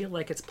I feel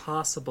like it's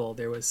possible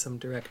there was some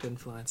direct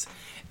influence.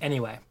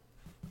 Anyway,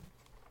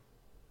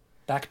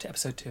 back to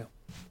episode 2.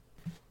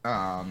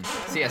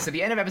 So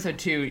the end of episode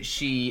 2,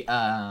 she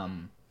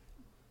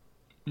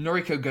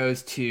Noriko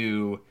goes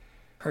to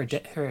Her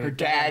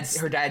dad's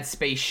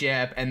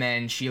spaceship, and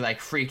then she like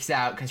freaks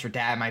out because her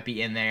dad might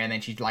be in there, and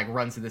then she like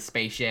runs to the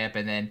spaceship,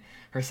 and then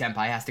her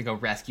senpai has to go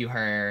rescue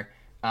her,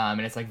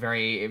 and it's like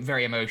very,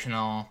 very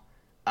emotional,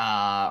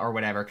 or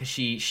whatever, because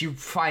she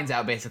finds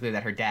out basically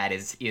that her dad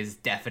is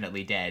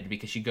definitely dead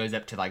because she goes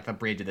up to like the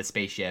bridge of the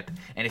spaceship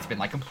and it's been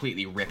like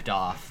completely ripped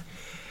off.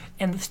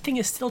 And this thing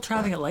is still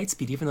traveling at light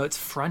speed, even though its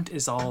front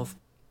is all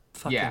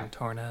fucking Yeah.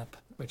 torn up.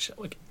 Which,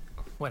 like,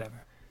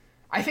 whatever.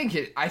 I think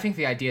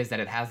the idea is that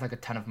it has like a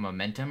ton of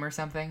momentum or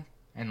something,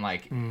 and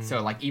like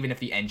so like even if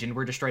the engine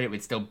were destroyed, it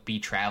would still be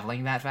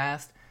traveling that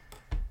fast.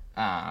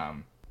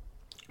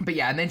 But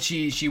yeah, and then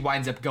she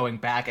winds up going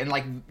back, and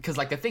like because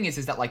like the thing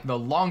is that like the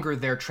longer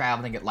they're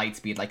traveling at light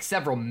speed, like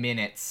several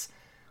minutes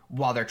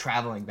while they're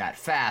traveling that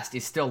fast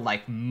is still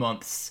like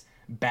months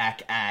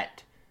back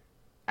at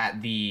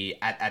the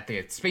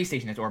space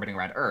station that's orbiting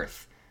around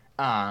Earth.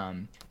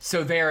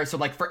 So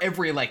like for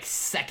every like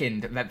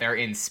second that they're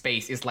in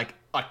space is like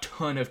a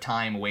ton of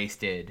time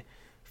wasted,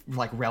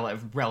 like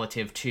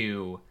relative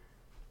to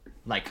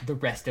like the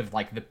rest of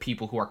like the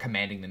people who are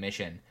commanding the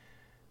mission.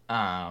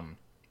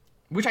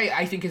 Which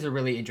I think is a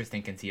really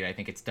interesting conceit. I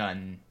think it's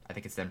done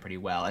pretty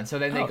well. And so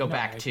then they go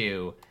back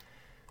to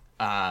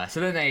so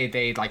then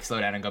they like slow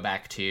down and go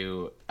back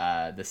to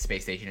the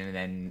space station, and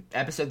then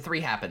episode 3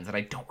 happens, and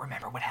I don't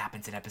remember what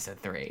happens in episode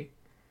 3.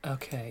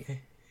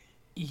 Okay.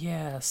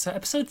 Yeah, so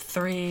episode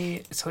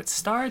 3, so it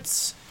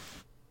starts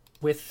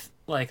with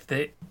like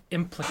the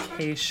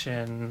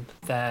implication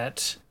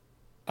that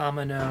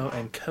Amano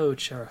and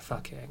Coach are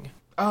fucking.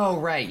 Oh,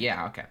 right.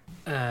 Yeah, okay.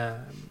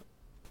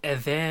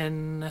 And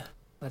then,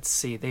 let's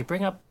see, they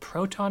bring up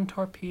proton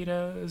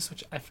torpedoes,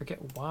 which I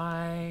forget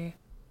why.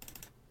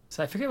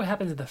 So I forget what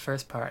happens in the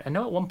first part. I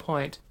know at one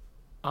point,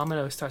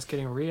 Amano starts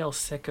getting real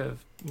sick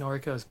of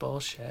Noriko's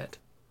bullshit.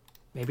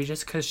 Maybe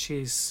just because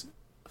she's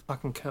a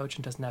fucking coach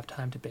and doesn't have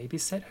time to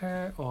babysit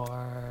her,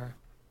 or...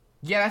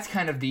 Yeah, that's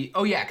kind of the...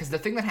 Oh, yeah, because the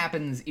thing that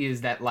happens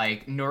is that,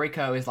 like,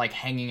 Noriko is, like,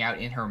 hanging out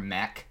in her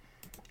mech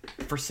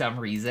for some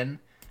reason,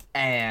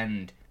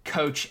 and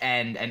Coach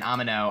and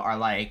Amano are,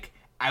 like,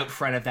 out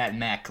front of that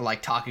mech,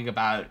 like, talking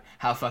about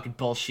how fucking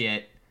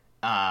bullshit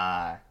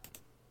Noriko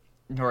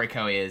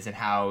is, and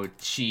how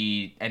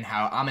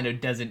Amano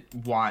doesn't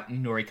want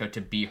Noriko to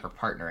be her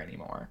partner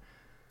anymore.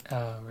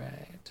 Oh,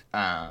 right.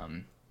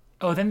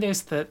 Oh, then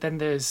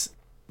there's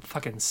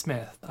fucking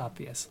Smith,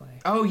 obviously.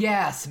 Oh,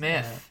 yeah,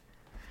 Smith.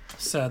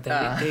 So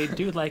they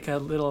do like a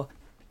little.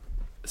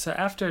 So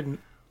after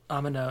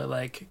Amano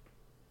like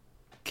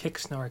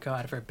kicks Noriko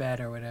out of her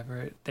bed or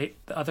whatever, the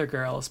other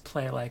girls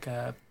play like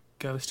a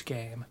ghost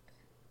game.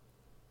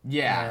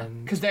 Yeah,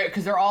 because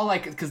they're all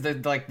like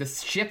the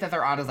ship that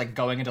they're on is like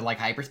going into like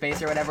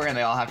hyperspace or whatever, and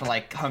they all have to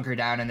like hunker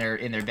down in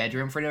their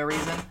bedroom for no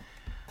reason.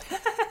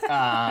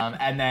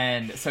 And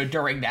then so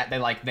during that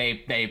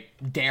they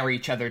dare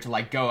each other to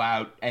like go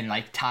out and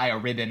like tie a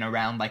ribbon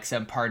around like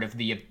some part of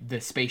the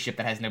spaceship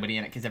that has nobody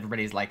in it because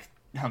everybody's like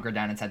hunkered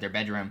down inside their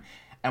bedroom.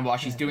 And while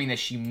she's doing this,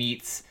 she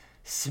meets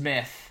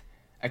Smith,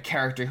 a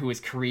character who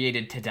is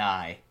created to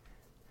die.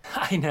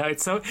 I know,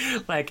 it's so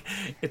like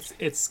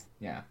it's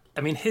yeah.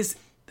 I mean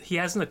he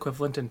has an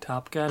equivalent in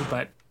Top Gun,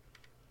 but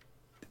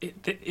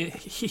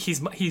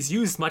he's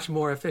used much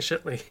more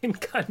efficiently in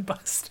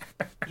Gunbuster.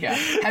 Yeah.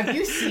 Have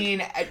you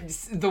seen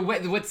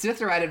what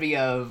Smith reminded me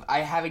of?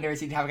 I haven't never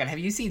seen Top Gun. Have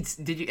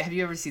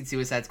you ever seen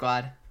Suicide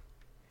Squad?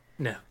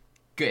 No.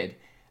 Good.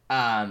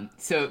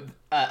 So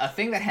a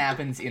thing that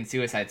happens in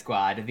Suicide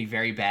Squad, the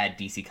very bad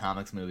DC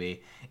Comics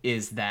movie,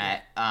 is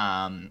that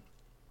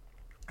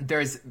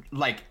there's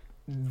like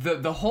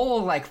the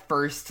whole like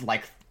first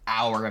like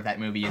hour of that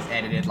movie is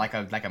edited like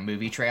a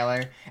movie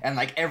trailer, and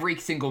like every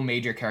single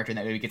major character in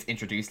that movie gets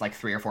introduced like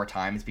 3 or 4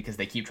 times because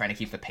they keep trying to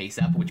keep the pace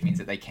up, which means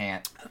that they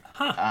can't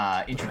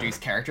introduce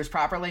characters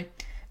properly.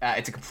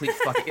 It's a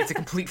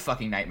complete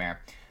fucking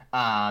nightmare.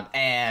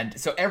 And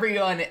so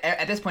everyone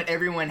at this point,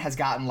 everyone has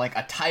gotten like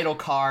a title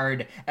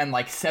card and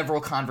like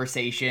several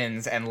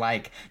conversations and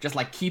like just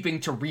like keeping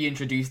to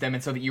reintroduce them,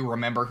 and so that you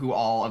remember who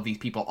all of these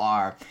people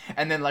are.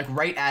 And then like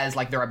right as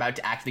like they're about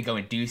to actually go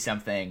and do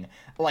something,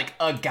 like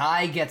a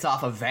guy gets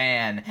off a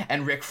van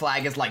and Rick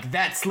Flag is like,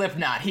 "That's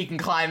Slipknot, he can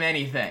climb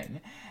anything."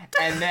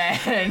 And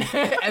then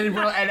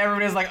and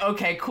everybody's like,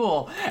 "Okay,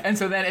 cool." And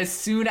so then as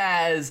soon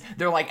as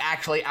they're like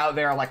actually out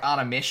there like on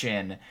a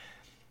mission,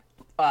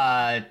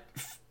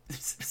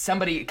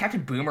 somebody,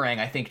 Captain Boomerang,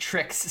 I think,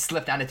 tricks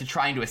Slipknot into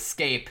trying to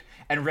escape,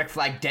 and Rick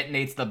Flag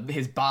detonates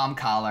his bomb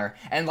collar.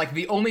 And, like,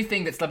 the only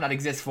thing that Slipknot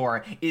exists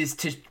for is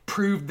to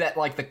prove that,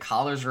 like, the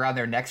collars around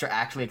their necks are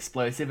actually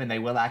explosive and they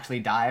will actually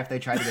die if they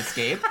try to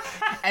escape.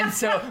 And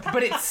so,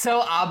 but it's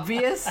so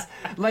obvious.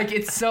 Like,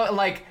 it's so,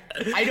 like,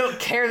 I don't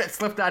care that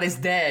Slipknot is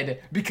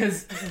dead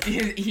because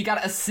he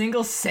got a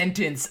single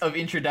sentence of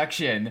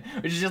introduction,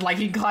 which is just like,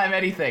 he can climb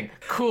anything.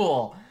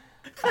 Cool.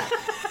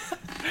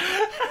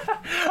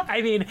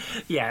 I mean,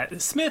 yeah,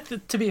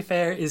 Smith, to be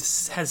fair,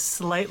 has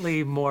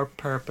slightly more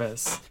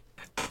purpose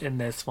in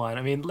this one.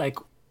 I mean, like,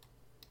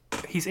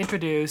 he's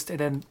introduced,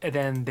 and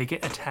then they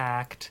get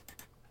attacked,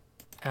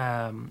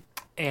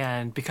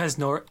 and because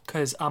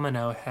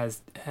Amano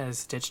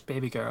has ditched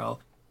Baby Girl,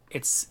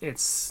 it's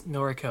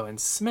Noriko and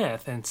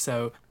Smith, and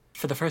so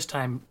for the first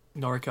time,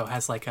 Noriko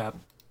has like a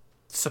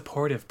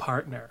supportive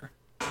partner,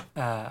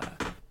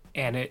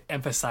 and it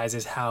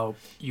emphasizes how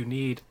you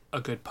need a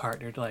good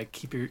partner to like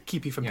keep you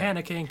from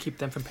panicking, keep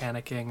them from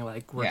panicking,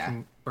 like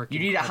working. You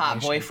need a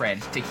hot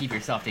boyfriend to keep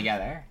yourself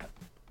together.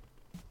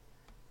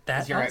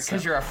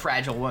 Because you're a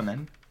fragile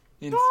woman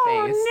in space.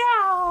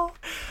 Oh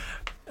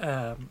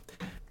no!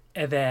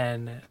 And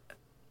then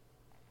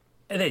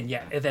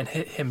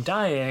him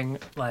dying,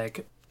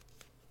 like,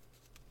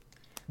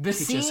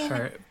 teaches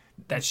her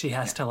that she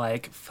has to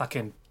like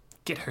fucking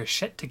get her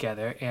shit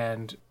together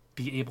and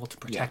be able to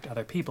protect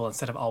other people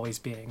instead of always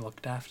being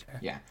looked after.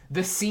 Yeah.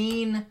 The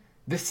scene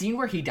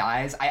where he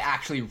dies, I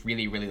actually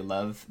really, really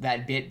love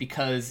that bit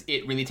because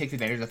it really takes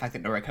advantage of the fact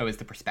that Noriko is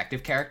the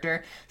perspective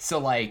character. So,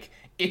 like,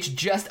 it's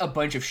just a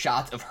bunch of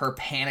shots of her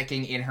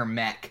panicking in her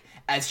mech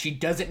as she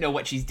doesn't know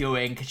what she's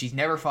doing because she's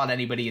never fought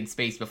anybody in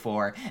space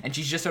before, and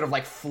she's just sort of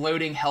like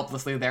floating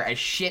helplessly there as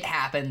shit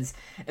happens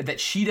that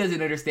she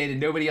doesn't understand and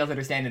nobody else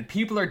understands, and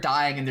people are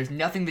dying and there's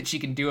nothing that she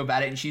can do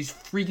about it, and she's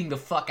freaking the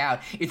fuck out.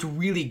 It's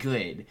really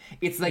good.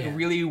 It's like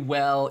really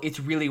well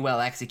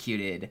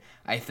executed,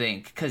 I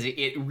think, because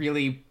it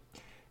really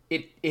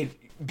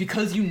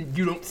because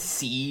you don't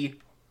see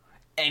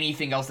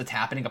anything else that's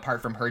happening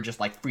apart from her just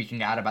like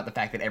freaking out about the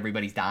fact that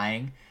everybody's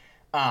dying.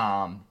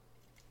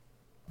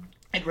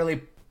 It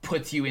really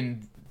puts you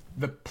in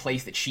the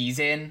place that she's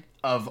in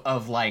of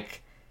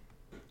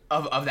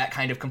that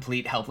kind of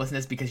complete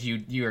helplessness because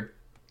you're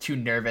too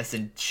nervous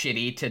and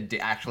shitty to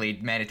actually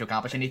manage to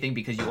accomplish anything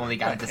because you only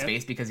got into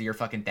space because of your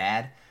fucking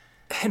dad.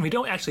 And we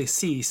don't actually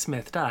see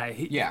Smith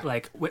die.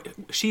 Like,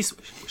 she's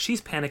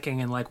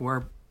panicking and like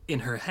we're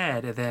in her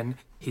head, and then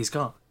he's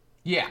gone.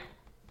 Yeah,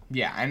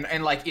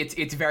 and like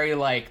it's very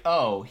like,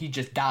 oh, he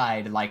just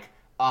died, like,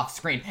 off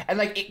screen, and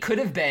like it could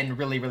have been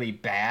really, really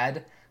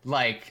bad.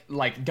 Like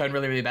done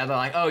really, really bad.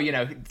 Like, oh, you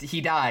know,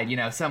 he died, you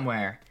know,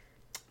 somewhere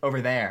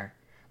over there.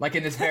 Like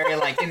in this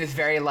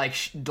very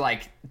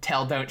like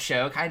tell don't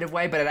show kind of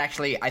way, but I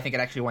think it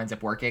actually winds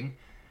up working.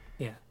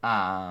 Yeah.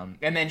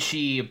 And then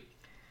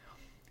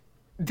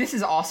this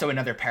is also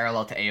another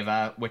parallel to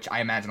Eva, which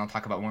I imagine I'll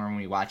talk about more when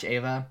we watch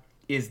Eva,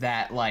 is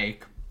that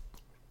like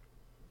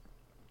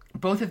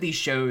both of these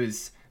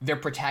shows, their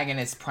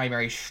protagonist's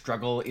primary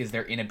struggle is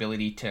their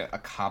inability to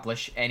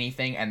accomplish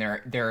anything, and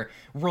their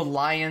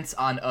reliance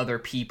on other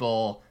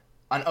people's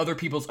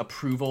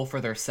approval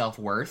for their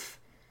self-worth.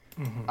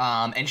 Mm-hmm.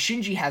 And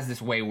Shinji has this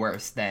way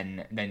worse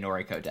than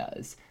Noriko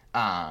does.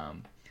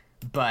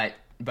 But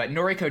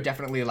Noriko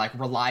definitely like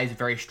relies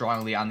very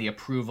strongly on the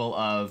approval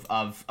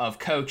of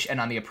Coach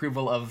and on the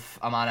approval of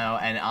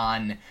Amano and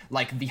on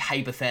like the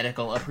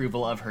hypothetical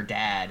approval of her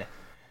dad.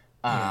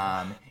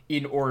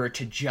 In order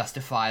to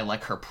justify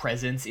like her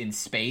presence in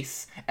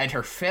space, and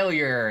her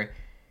failure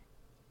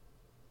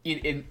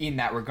in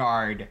that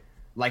regard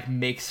like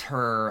makes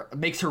her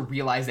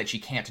realize that she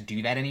can't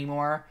do that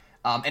anymore.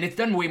 And it's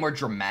done way more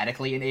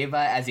dramatically in Eva,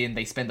 as in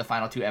they spend the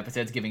final 2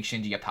 episodes giving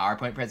Shinji a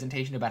PowerPoint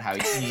presentation about how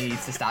he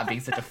needs to stop being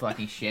such a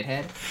fucking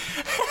shithead.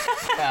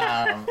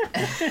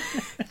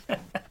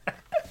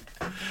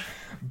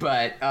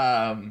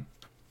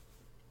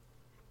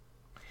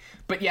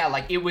 But yeah,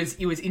 like it was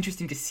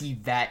interesting to see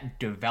that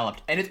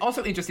developed, and it's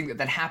also interesting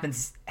that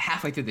happens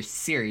halfway through the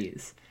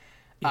series.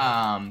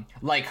 Yeah.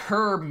 Like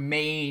her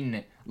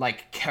main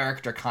like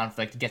character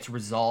conflict gets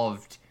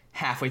resolved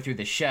halfway through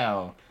the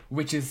show,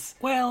 which is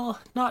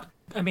not.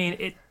 I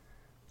mean,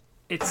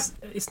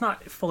 it's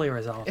not fully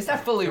resolved. It's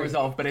not fully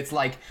resolved, but it's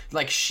like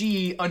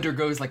she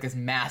undergoes like this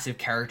massive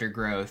character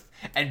growth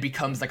and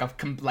becomes like a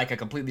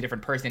completely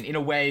different person in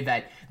a way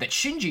that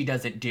Shinji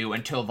doesn't do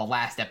until the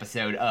last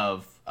episode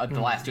of the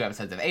last 2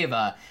 episodes of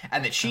Eva,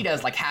 and that she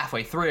does like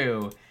halfway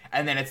through,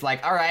 and then it's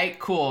like, all right,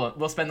 cool,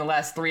 we'll spend the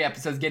last 3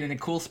 episodes getting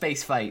into cool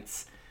space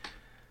fights.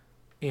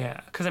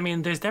 Yeah, because I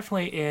mean, there's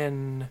definitely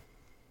in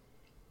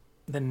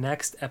the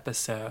next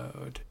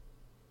episode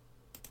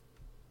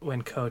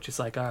when Coach is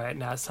like, all right,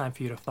 now it's time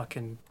for you to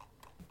fucking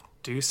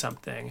do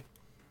something.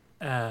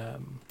 Yeah.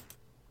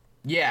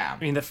 I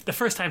mean, the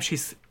first time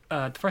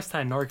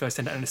Noriko is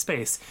sent out into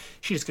space,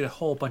 she just gets a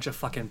whole bunch of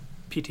fucking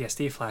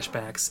PTSD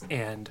flashbacks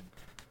and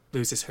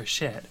loses her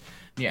shit.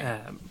 Yeah.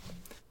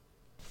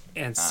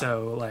 And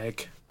so,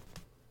 like,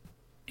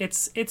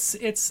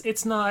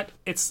 it's not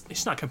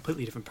a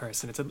completely different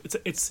person.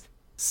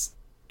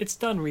 It's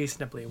done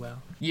reasonably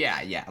well.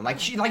 Yeah. Like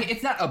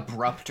it's not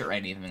abrupt or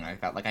anything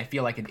like that. Like I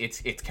feel like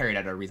it's carried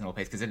out at a reasonable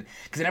pace because in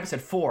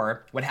episode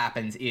 4, what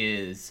happens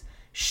is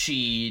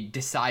she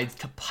decides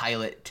to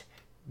pilot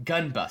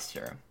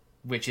Gunbuster,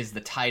 which is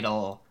the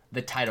titular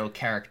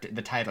character,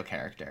 the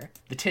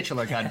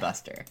titular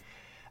Gunbuster.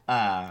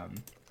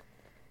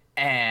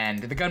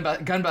 And the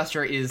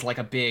Gunbuster is like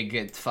a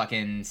big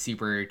fucking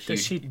super huge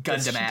Does she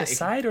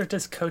decide, or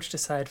does Coach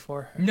decide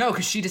for her? No,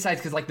 because she decides,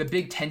 because like the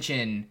big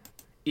tension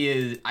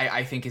is,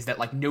 I think, is that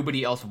like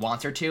nobody else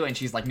wants her to, and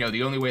she's like, no,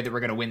 the only way that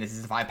we're gonna win this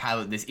is if I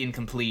pilot this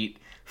incomplete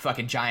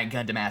fucking giant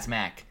Gundam-ass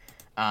mech.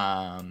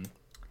 And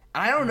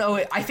I don't know,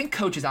 I think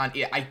Coach is on,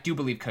 I do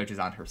believe Coach is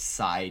on her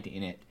side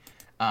in it.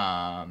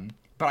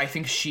 But I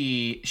think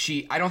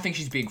I don't think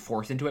she's being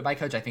forced into it by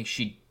Coach. I think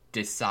she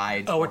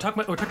decides. Oh, we're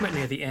talking about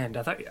near the end.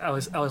 I thought I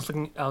was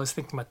thinking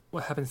about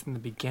what happens in the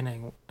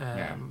beginning.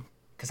 Yeah.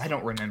 Because I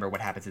don't remember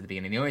what happens at the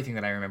beginning. The only thing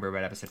that I remember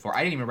about episode 4,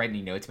 I didn't even write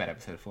any notes about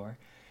episode 4.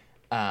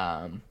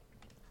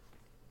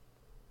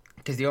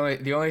 Because the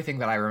only thing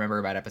that I remember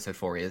about episode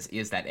 4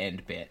 is that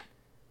end bit.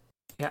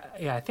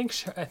 Yeah. I think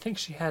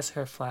she has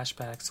her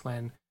flashbacks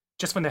when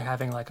they're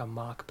having like a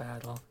mock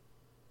battle.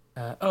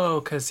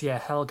 Because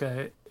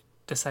Helga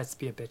decides to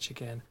be a bitch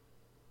again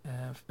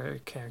for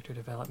character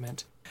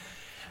development,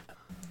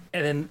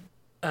 and then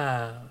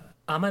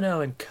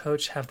Amano and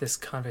Coach have this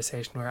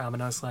conversation where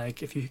Amano's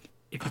like, if you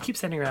keep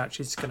sending her out,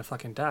 she's gonna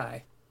fucking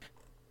die.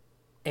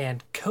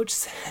 And Coach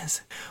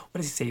says, what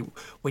does he say?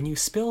 When you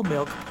spill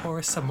milk,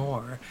 pour some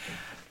more.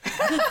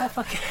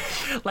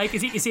 Like,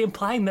 is he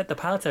implying that the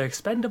pilots are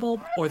expendable,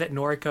 or that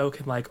Noriko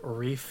can like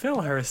refill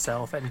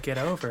herself and get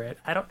over it?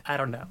 I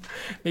don't know.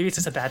 Maybe it's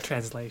just a bad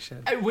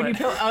translation.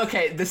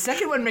 The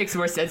second one makes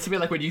more sense to me.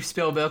 Like, when you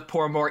spill milk,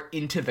 pour more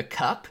into the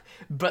cup.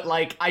 But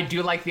like, I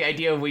do like the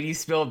idea of when you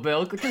spill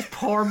milk, just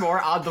pour more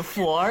on the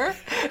floor.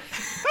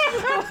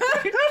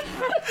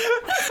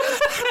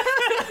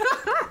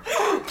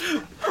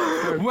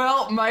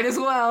 Well, might as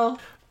well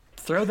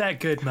throw that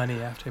good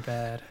money after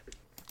bad.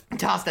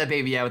 Toss that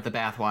baby out with the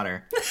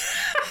bathwater.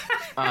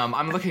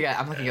 I'm looking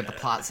at the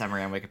plot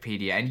summary on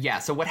Wikipedia, and yeah.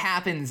 So what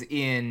happens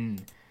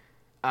in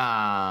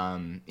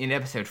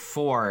episode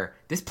 4?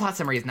 This plot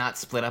summary is not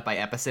split up by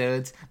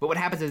episodes, but what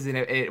happens in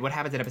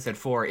episode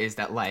 4 is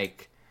that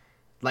like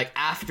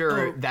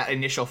after that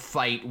initial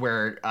fight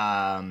where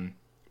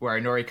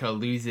Noriko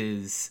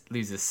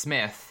loses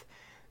Smith,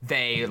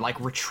 they like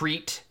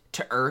retreat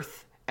to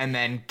Earth and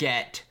then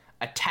get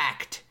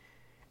attacked.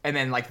 And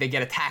then, like, they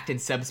get attacked in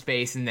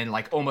subspace, and then,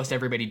 like, almost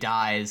everybody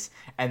dies.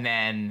 And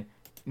then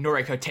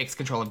Noriko takes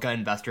control of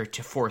Gunbuster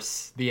to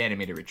force the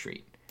enemy to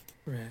retreat.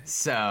 Right.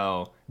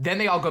 So then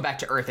they all go back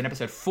to Earth. In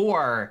episode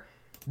 4,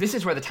 this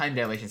is where the time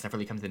dilation stuff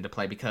really comes into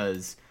play,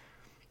 because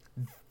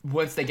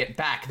once they get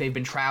back, they've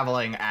been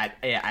traveling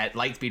at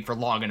light speed for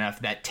long enough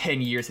that 10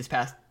 years has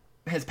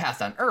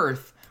passed on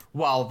Earth,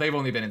 while they've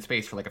only been in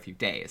space for, like, a few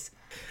days.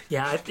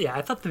 I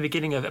thought the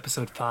beginning of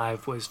episode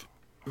 5 was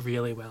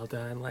really well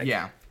done. Like,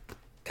 yeah.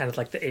 Kind of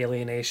like the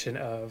alienation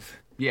of...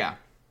 Yeah.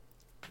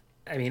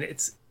 I mean,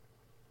 it's...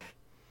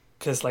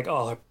 Because, like,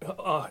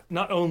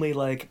 not only,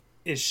 like,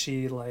 is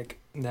she, like,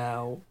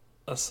 now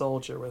a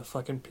soldier with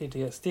fucking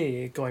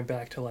PTSD going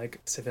back to, like,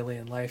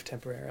 civilian life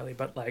temporarily,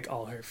 but, like,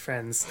 all her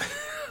friends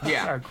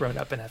are grown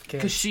up and have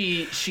kids. Because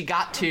she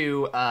got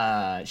to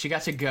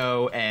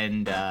go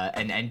and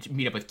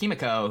meet up with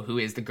Kimiko, who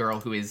is the girl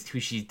who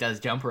she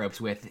does jump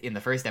ropes with in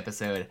the first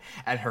episode,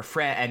 and her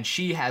friend, and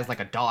she has, like,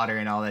 a daughter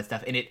and all that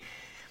stuff, and it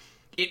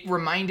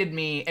reminded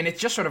me, and it's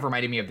just sort of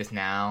reminded me of this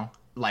now,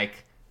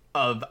 like,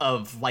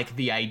 of like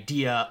the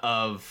idea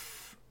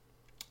of...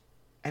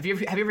 Have you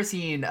ever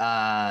seen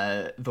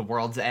The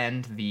World's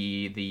End,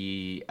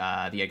 the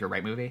Edgar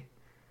Wright movie?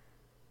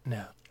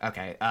 No.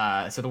 Okay.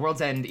 So The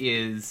World's End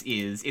is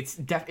it's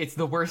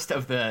the worst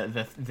of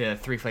the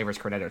Three Flavors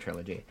Cornetto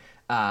trilogy,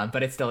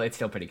 but it's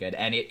still pretty good,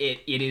 and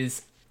it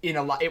is in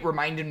a lot. It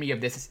reminded me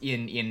of this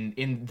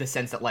in the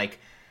sense that, like,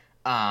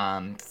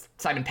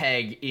 Simon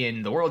Pegg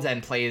in The World's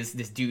End plays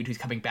this dude who's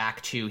coming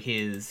back to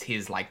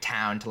his like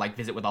town to like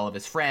visit with all of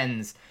his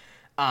friends,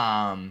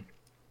 and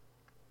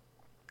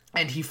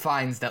he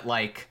finds that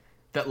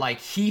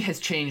he has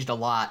changed a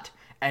lot,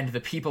 and the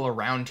people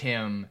around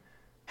him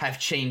have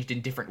changed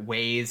in different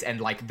ways, and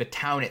like the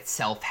town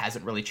itself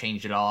hasn't really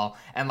changed at all,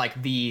 and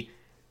like the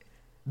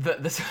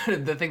sort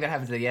of the thing that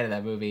happens at the end of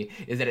that movie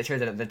is that it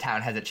turns out that the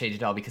town hasn't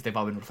changed at all because they've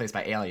all been replaced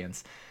by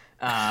aliens.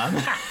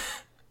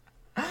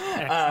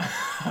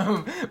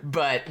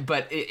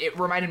 But it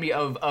reminded me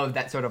of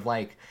that sort of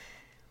like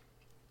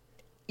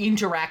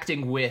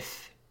interacting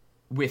with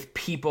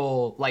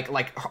people,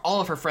 like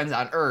all of her friends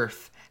on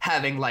Earth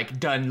having like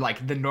done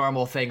like the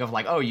normal thing of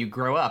like, oh, you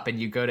grow up and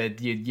you go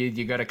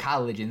to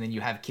college and then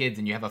you have kids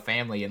and you have a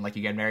family and like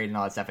you get married and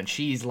all that stuff, and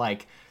she's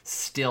like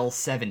still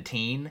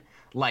 17,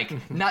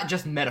 like not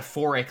just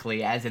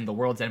metaphorically as in The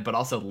World's End, but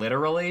also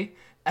literally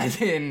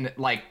as in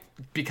like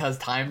because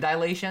time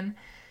dilation.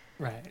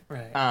 Right.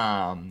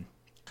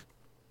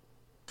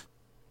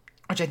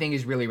 which I think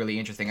is really, really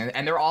interesting.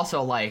 And they're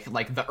also like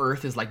the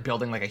Earth is like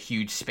building like a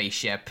huge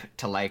spaceship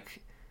to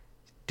like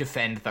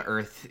defend the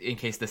Earth in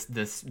case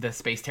the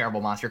space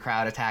terrible monster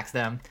crowd attacks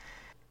them.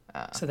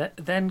 So that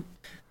then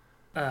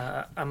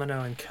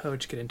Amano and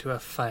Coach get into a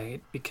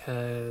fight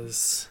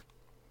because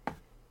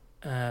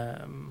why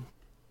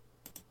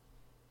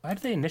did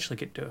they initially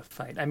get into a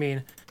fight? I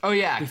mean, Oh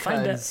yeah, we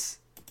find because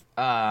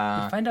we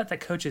find out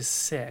that Coach is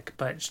sick,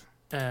 but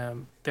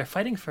they're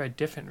fighting for a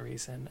different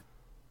reason.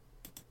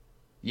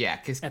 yeah,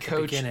 because at the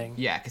Coach, beginning.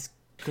 yeah,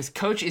 because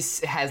Coach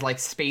has like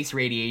space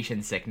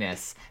radiation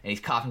sickness and he's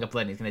coughing up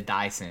blood and he's gonna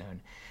die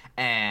soon,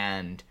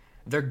 and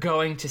they're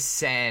going to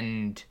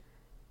send,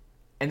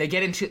 and they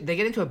get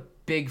into a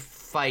big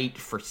fight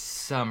for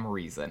some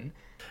reason,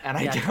 and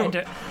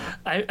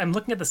I'm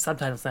looking at the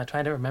subtitles and I'm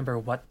trying to remember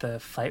what the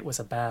fight was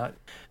about.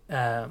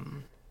 I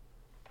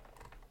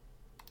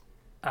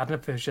don't know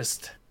if it was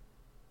just.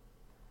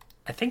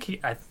 I think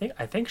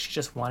she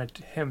just wanted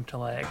him to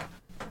like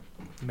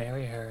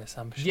marry her or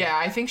some shit. Yeah,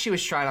 I think she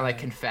was trying to like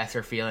confess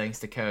her feelings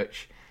to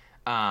Coach.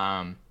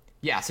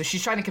 Yeah, so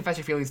she's trying to confess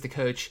her feelings to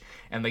Coach,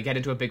 and they get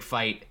into a big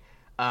fight.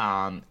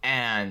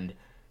 And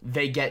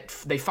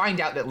they find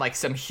out that like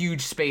some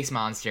huge space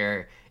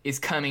monster is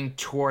coming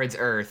towards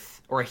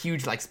Earth, or a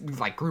huge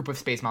like group of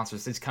space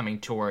monsters is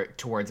coming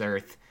towards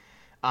Earth.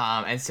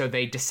 And so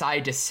they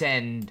decide to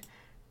send.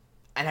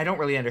 And I don't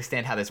really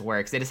understand how this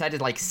works. They decided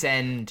to like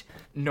send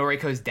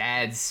Noriko's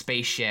dad's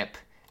spaceship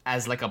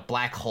as like a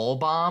black hole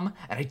bomb,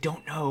 and I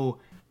don't know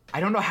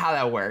how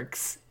that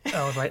works.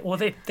 Oh right. Well,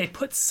 they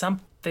put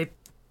they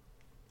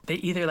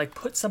either like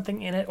put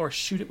something in it or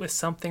shoot it with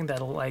something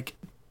that'll like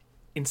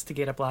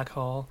instigate a black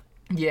hole.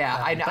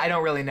 Yeah, I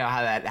don't really know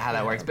how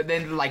that works. But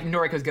then like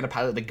Noriko's gonna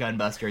pilot the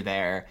gunbuster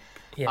there.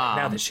 Yeah,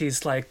 now that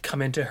she's like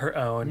come into her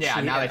own.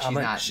 Yeah, now that she's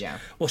not. Yeah.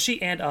 Well,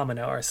 she and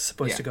Amano are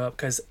supposed to go up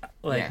because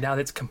like Yeah. now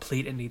that it's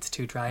complete, it needs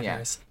two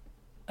drivers.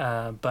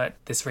 But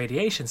this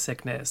radiation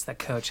sickness that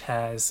Coach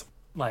has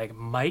like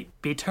might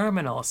be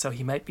terminal, so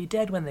he might be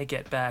dead when they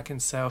get back, and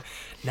so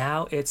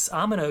now it's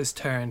Amano's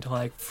turn to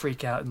like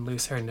freak out and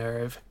lose her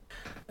nerve,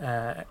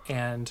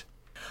 and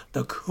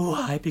the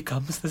Kuai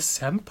becomes the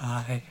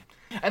senpai.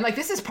 And like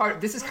this is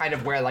kind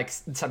of where like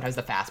sometimes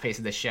the fast pace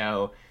of the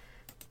show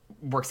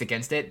works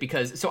against it,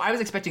 because so I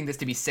was expecting this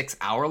to be 6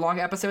 hour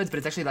long episodes, but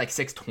it's actually like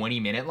 6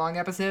 20-minute long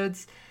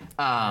episodes.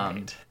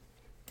 Right.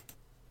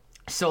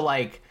 So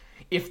like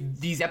if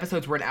these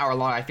episodes were an hour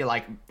long, I feel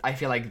like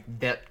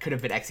that could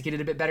have been executed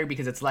a bit better,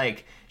 because it's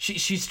like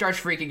she starts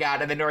freaking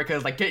out and then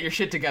Noriko's like, get your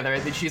shit together,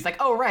 and then she's like,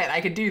 oh right,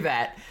 I could do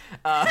that.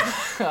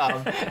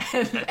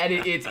 And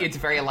it's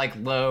very like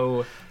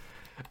low.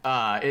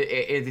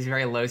 It's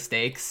very low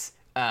stakes.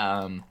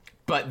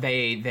 But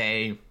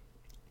they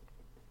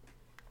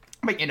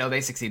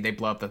succeed. They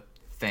blow up the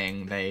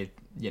thing. They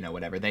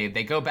whatever.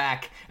 They go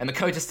back, and the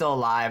Coach is still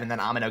alive, and then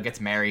Amano gets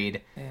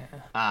married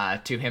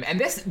to him. And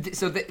here's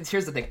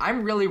the thing.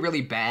 I'm really,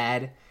 really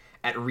bad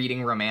at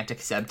reading romantic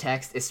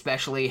subtext,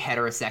 especially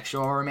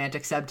heterosexual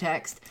romantic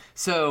subtext.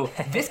 So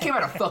this came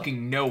out of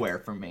fucking nowhere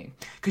for me.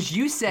 Because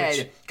you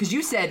said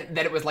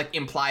that it was like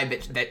implied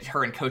that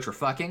her and Coach were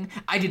fucking.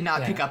 I did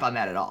not pick up on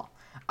that at all.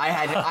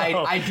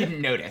 I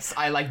didn't notice.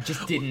 I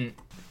just didn't.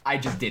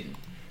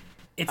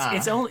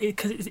 It's only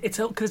because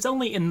it's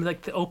only in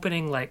like the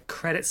opening like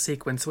credit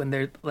sequence when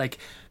they're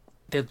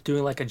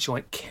doing like a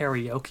joint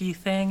karaoke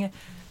thing,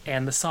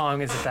 and the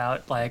song is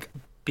about like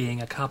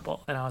being a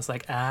couple, and I was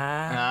like okay.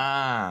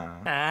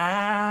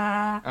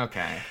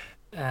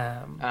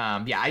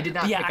 I did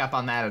not pick up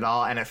on that at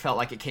all, and it felt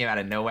like it came out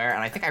of nowhere,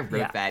 and I think I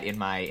wrote that in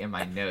my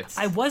notes.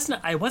 I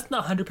wasn't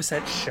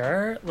 100%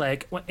 sure.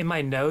 Like in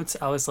my notes,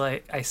 I was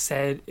like, I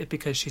said it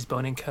because she's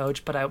boning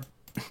Coach, but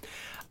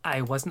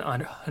I wasn't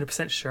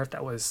 100% sure if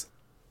that was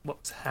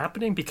what was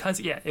happening, because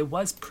it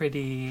was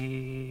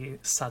pretty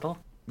subtle.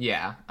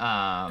 Yeah.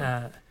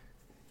 I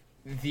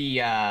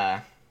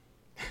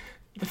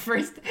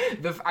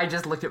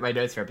just looked at my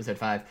notes for episode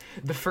 5.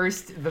 The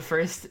first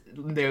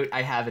note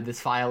I have in this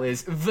file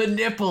is the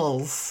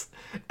nipples,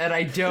 and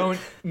I don't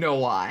know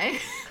why.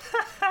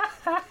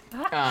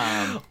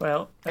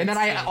 Well, and then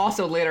I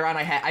also later on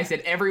I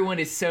said everyone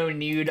is so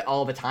nude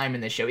all the time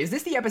in this show. Is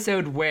this the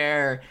episode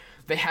where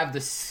they have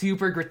the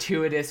super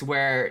gratuitous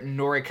where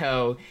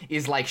Noriko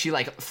is like, she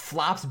like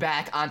flops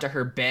back onto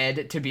her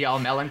bed to be all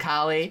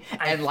melancholy,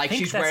 and like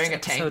she's wearing a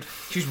tank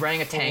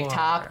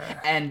top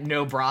and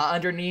no bra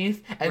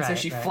underneath, and so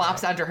she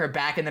flops onto her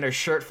back, and then her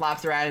shirt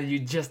flops around,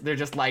 and they're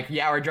just like,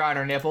 yeah, we're drawing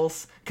our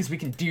nipples because we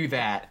can do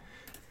that.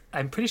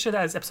 I'm pretty sure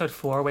that was episode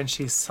 4 when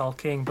she's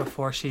sulking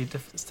before she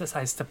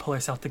decides to pull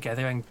herself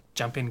together and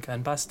jump in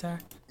Gunbuster.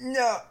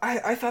 No,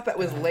 I thought that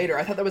was later.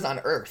 I thought that was on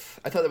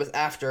Earth. I thought that was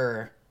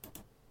after.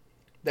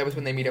 That was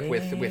when they meet up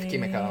with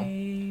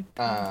Kimiko.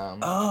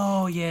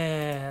 Oh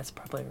yeah, that's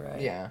probably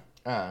right. Yeah.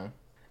 And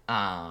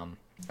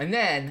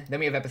then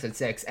we have episode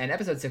 6, and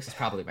episode 6 was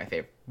probably my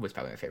favorite.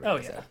 Oh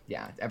episode.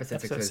 Yeah.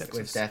 Episode 6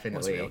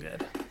 was real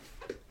good.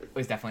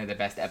 Was definitely the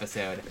best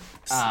episode.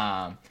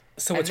 So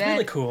what's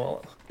really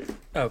cool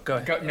Oh, go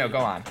ahead. Go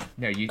on.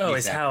 No, you. Oh, you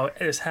is said.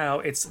 how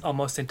it's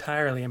almost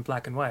entirely in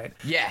black and white.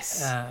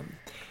 Yes. It's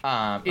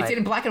like-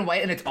 in black and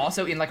white, and it's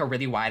also in like a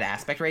really wide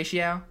aspect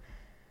ratio.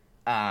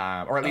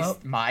 Or at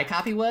least my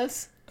copy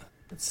was.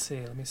 Let's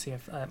see. Let me see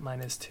if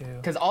mine is too.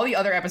 Because all the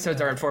other episodes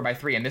are in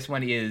 4:3, and this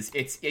one is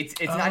it's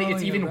not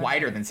it's you're even right.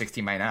 wider than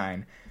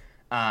 16:9.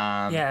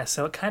 Yeah,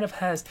 so it kind of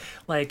has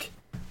like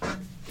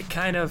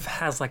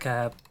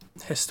a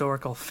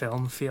historical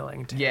film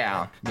feeling to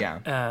Yeah, it.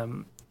 yeah.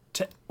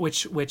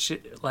 Which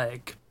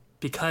like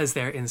because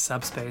they're in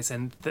subspace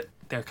and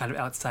they're kind of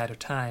outside of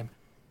time,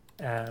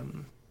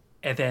 and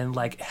then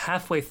like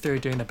halfway through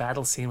during the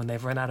battle scene when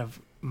they've run out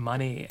of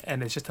money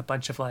and it's just a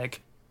bunch of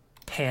like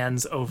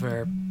pans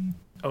over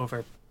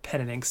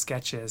pen and ink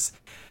sketches.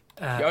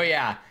 Oh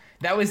yeah.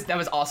 That was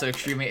also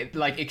extremely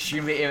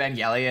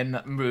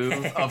Evangelion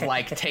move of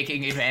like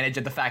taking advantage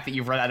of the fact that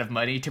you've run out of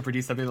money to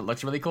produce something that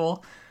looks really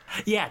cool.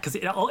 Yeah, because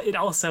it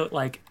also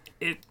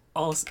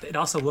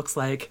looks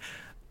like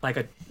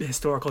a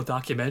historical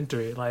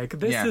documentary. Like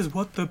this Yeah. is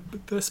what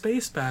the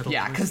space battle.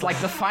 Yeah, was because like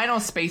the final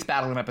space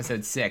battle in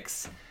episode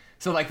 6.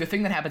 So like the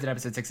thing that happens in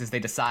episode 6 is they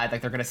decide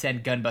like they're gonna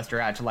send Gunbuster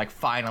out to like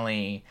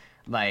finally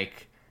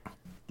like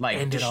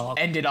End it all.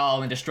 end it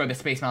all and destroy the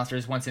space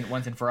monsters once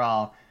and for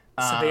all.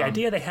 So the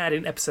idea they had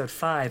in episode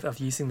 5 of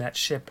using that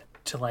ship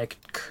to like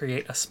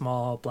create a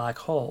small black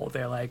hole,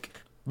 they're like,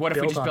 What if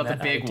we build just on built a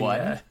that big idea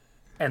one?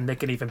 and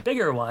make an even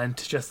bigger one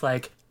to just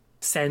like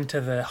send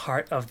to the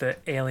heart of the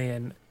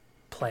alien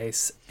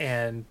place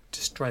and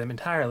destroy them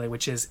entirely,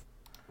 which is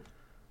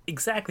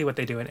exactly what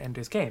they do in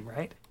Ender's Game,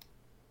 right?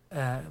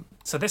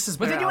 So this is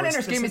What they where do in I was-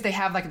 Ender's this Game is- is they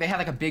have like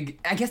a big.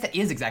 I guess that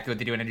is exactly what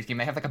they do in Ender's Game.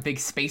 They have like a big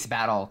space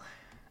battle.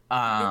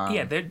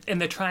 yeah,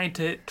 they're trying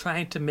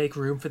to make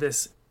room for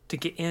this to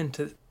get in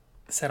to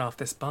set off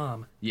this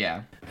bomb.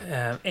 Yeah.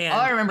 And All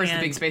I remember is the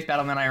and- big space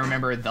battle, and then I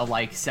remember the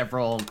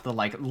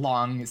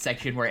long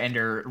section where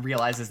Ender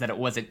realizes that it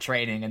wasn't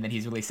training, and then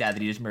he's really sad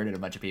that he just murdered a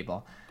bunch of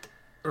people.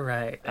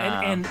 Right,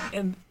 and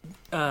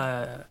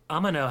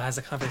Amano has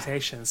a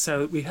conversation.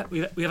 So we have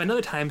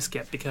another time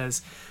skip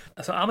because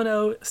so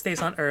Amano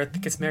stays on Earth,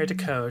 gets married to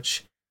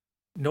Coach.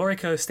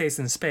 Noriko stays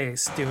in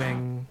space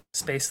doing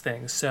space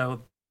things.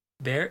 So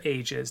their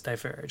ages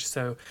diverge.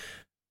 So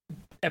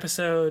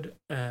episode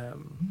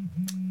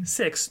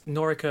 6,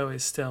 Noriko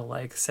is still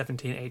like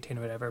 17, 18,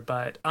 or whatever,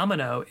 but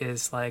Amano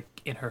is like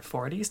in her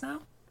 40s now.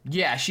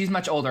 Yeah, she's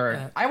much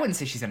older. I wouldn't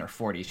say she's in her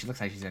 40s. She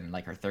looks like she's in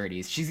like her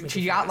 30s. She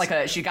Maybe got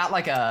 40s.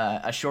 like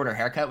a shorter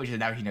haircut, which is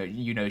now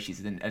you know she's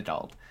an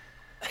adult.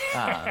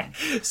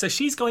 So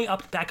she's going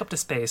back up to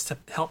space to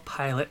help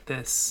pilot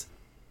this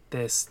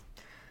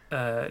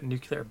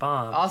nuclear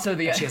bomb. Also,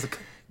 And she has a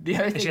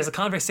thing,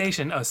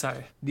 conversation. Oh,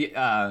 sorry. the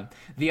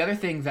other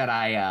thing that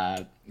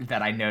I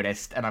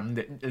noticed and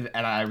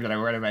I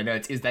wrote in my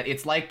notes is that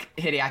it's like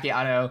Hideaki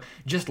Anno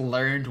just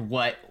learned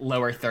what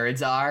lower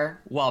thirds are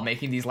while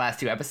making these last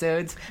 2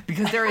 episodes,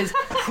 because there is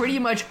pretty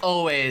much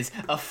always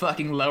a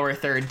fucking lower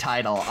third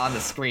title on the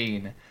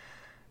screen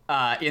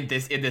in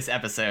this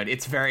episode.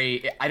 It's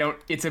very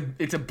it's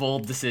a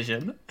bold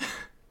decision.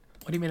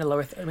 What do you mean a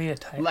lower? I mean a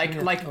title. like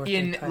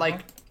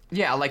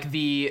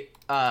the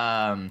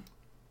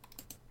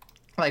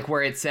like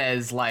where it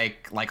says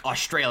like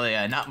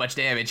Australia, not much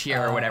damage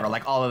here or whatever,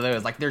 like all of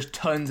those, like there's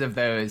tons of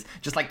those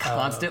just like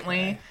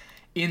constantly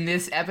in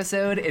this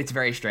episode. It's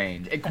very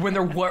strange when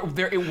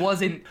it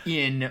wasn't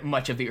in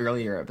much of the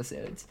earlier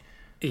episodes.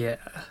 Yeah.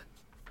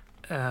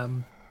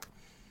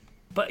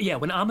 But yeah,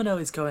 when Amano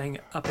is going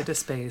up into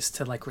space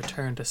to like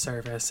return to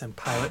service and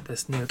pilot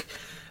this nuke,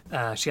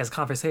 she has a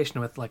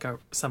conversation with like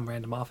some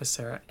random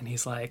officer, and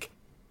he's like,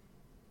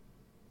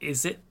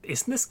 isn't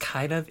this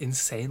kind of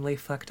insanely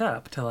fucked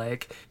up to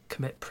like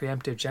commit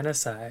preemptive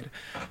genocide?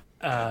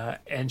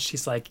 And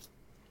she's like,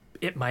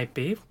 it might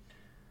be.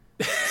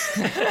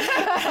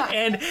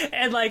 and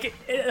like,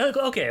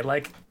 okay,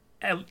 like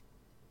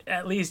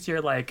at least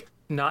you're like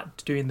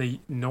not doing the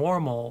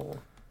normal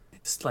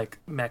like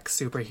mech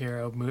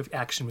superhero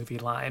action movie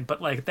line,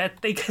 but like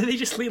that they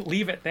just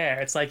leave it there.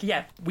 It's like,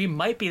 yeah, we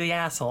might be the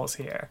assholes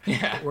here.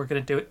 Yeah. But we're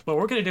gonna do it. But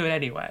we're gonna do it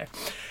anyway.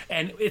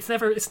 And it's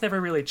never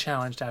really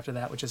challenged after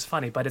that, which is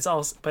funny. But it's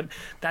also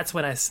that's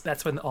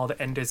when all the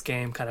Ender's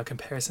Game kind of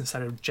comparisons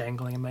started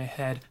jangling in my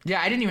head.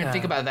 Yeah, I didn't even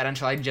think about that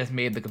until I just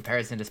made the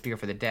comparison to Spear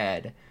for the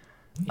Dead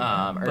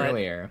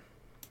earlier.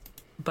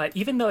 But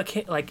even though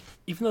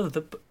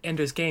the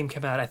Ender's Game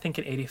came out, I think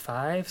in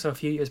 '85, so a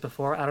few years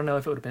before, I don't know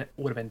if it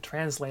would have been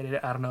translated.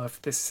 I don't know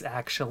if this is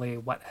actually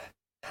what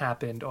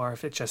happened or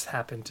if it just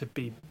happened to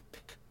be.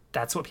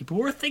 That's what people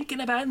were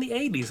thinking about in the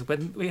 '80s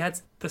when we had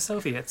the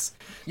Soviets.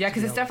 Yeah,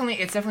 because it's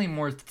definitely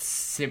more.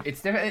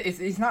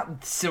 It's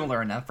not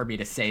similar enough for me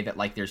to say that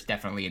like there's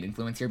definitely an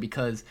influence here,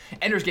 because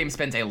Ender's Game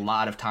spends a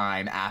lot of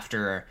time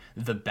after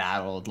the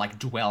battle like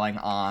dwelling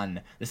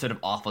on the sort of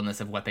awfulness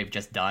of what they've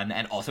just done,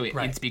 and also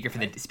in Speaker for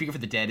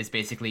the Dead is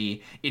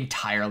basically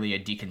entirely a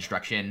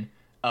deconstruction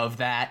of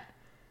that.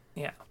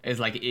 Yeah. Is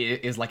like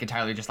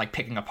entirely just like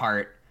picking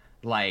apart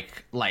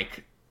like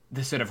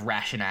the sort of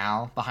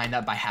rationale behind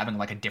that by having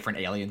like a different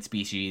alien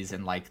species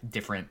and like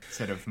different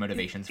sort of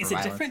motivations for Is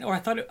violence. it different, or I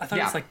thought it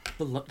Yeah. was like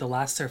the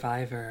Last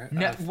Survivor?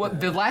 No, of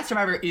the Last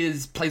Survivor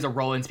plays a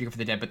role in Speaker for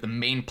the Dead, but the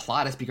main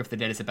plot of Speaker for the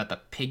Dead is about the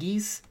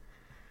piggies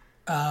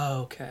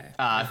Oh, okay.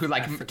 who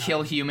like I forgot.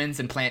 kill humans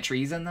and plant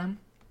trees in them.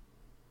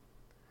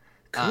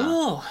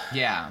 Cool.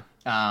 Yeah.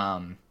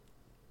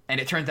 And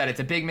it turns out it's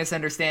a big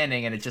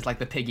misunderstanding, and it's just like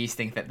the piggies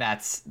think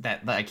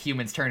that like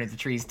humans turn into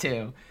trees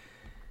too.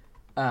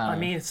 I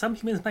mean, some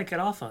humans might get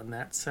off on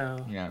that.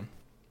 So Yeah.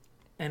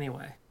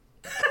 anyway,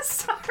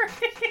 sorry.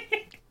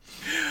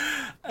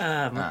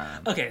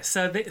 Okay,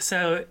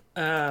 so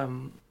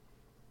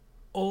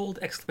old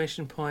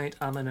exclamation point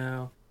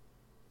Amino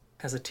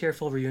has a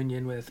tearful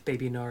reunion with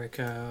baby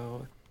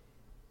Noriko,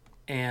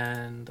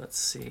 and let's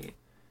see.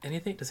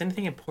 Does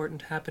anything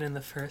important happen in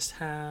the first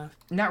half?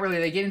 Not really.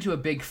 They get into a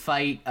big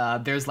fight.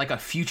 There's like a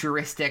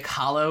futuristic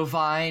hollow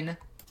vine,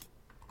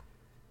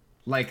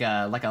 like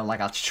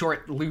a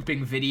short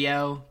looping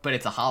video, but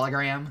it's a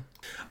hologram.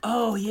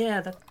 Oh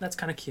yeah, that's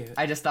kind of cute.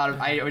 I just thought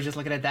I was just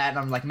looking at that, and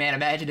I'm like, man,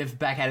 imagine if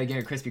Back at It Again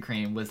at Krispy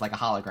Kreme was like a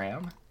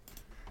hologram.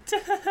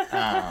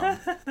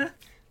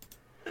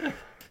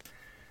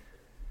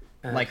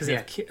 Like 'cause,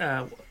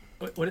 yeah,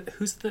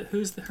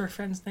 who's her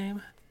friend's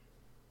name?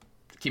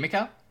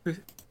 Kimiko?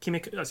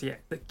 Kimiko. Oh, so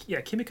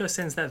yeah. Kimiko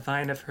sends that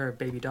vine of her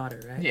baby daughter,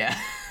 right? Yeah.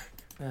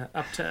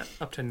 Up to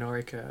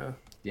Noriko.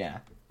 Yeah.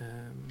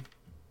 Um,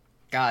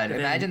 God, then-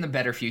 imagine the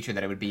better future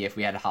that it would be if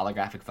we had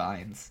holographic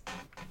vines.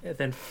 and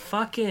then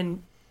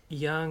fucking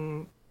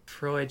young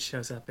Freud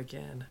shows up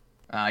again.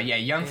 Yeah,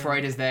 young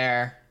Freud is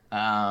there.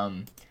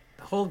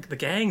 The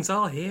gang's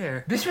all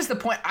here. This was the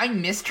point. I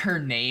missed her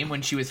name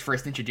when she was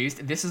first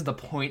introduced. This is the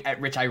point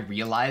at which I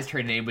realized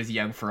her name was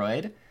Young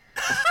Freud.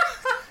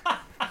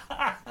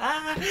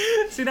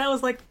 See, that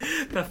was like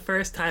the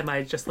first time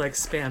I just like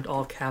spammed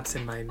all caps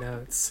in my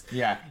notes.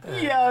 Yeah.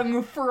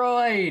 Young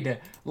Freud!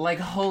 Like,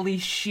 holy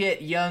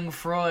shit, Young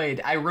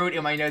Freud. I wrote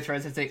in my notes for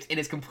episode 6, it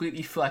is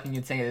completely fucking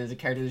insane. There's a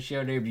character in the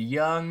show named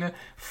Young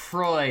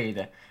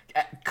Freud.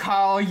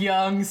 Carl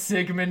Jung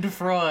Sigmund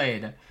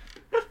Freud.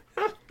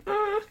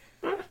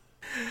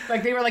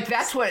 Like, they were like,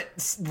 that's what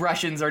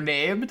Russians are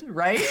named,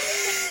 right?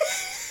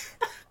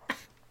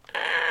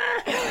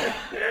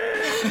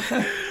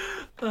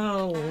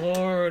 Oh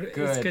lord, it's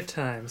Good. good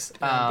times.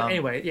 But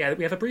anyway, yeah,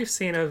 we have a brief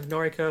scene of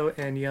Noriko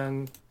and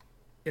Young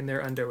in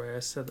their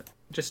underwear, so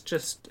just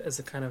as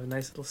a kind of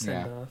nice little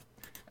send off.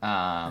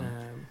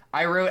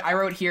 I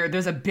wrote here.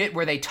 There's a bit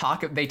where they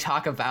talk about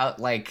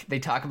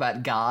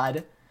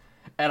God,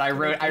 and I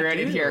wrote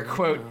it here.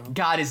 Quote: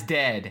 "God is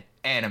dead."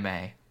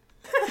 Anime.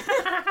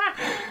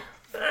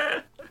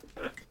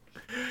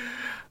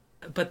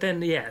 But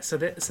then yeah, so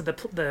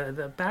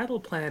the battle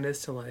plan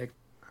is to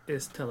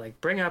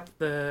bring up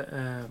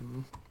the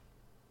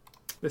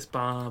this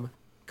bomb,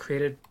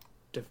 create a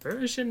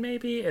diversion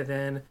maybe, and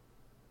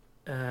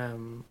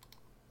then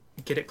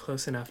get it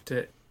close enough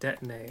to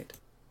detonate.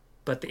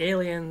 But the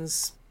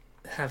aliens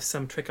have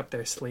some trick up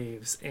their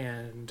sleeves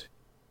and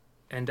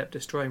end up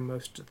destroying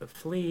most of the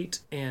fleet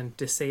and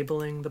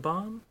disabling the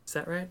bomb. Is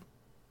that right?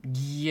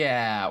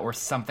 Yeah, or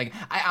something.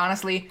 I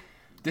honestly,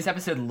 this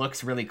episode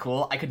looks really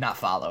cool. I could not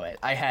follow it.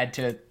 I had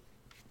to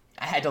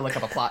look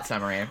up a plot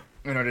summary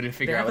in order to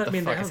figure out what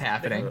the fuck is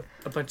happening. They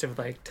have a bunch of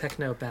like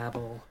techno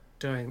babble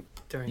during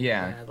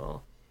Yeah. the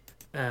battle,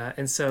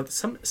 and so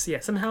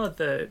somehow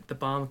the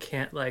bomb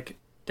can't like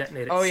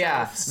detonate itself. Oh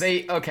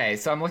yeah,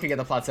 so I'm looking at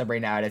the plot summary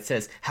now, and it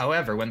says,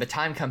 however, when the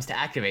time comes to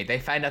activate, they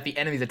find out the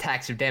enemy's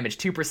attacks have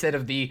damaged 2%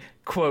 of the,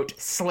 quote,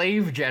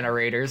 slave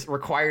generators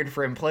required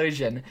for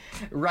implosion.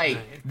 Right,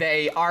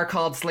 they are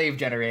called slave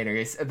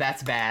generators.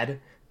 That's bad.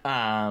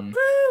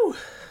 Woo!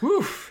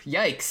 Woof,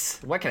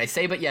 yikes. What can I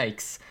say but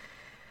yikes?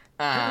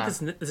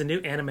 There's a new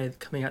anime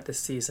coming out this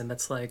season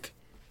that's like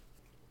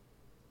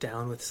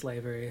down with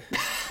slavery.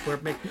 We're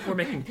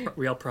making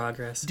real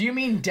progress. Do you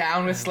mean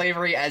down with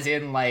slavery as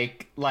in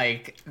like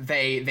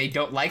they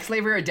don't like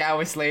slavery, or down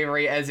with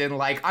slavery as in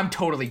like I'm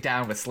totally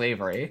down with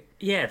slavery?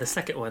 Yeah, the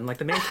second one. Like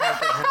the main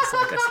character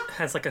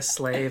has like a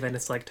slave, and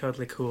it's like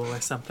totally cool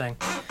or something.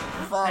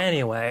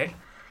 Anyway,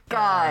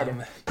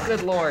 God,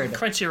 good lord.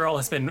 Crunchyroll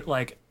has been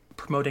like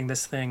promoting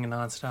this thing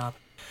nonstop.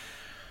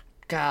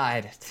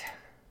 God.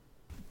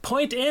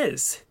 Point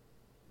is,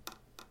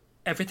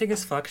 everything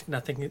is fucked.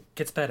 Nothing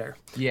gets better.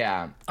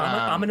 Yeah.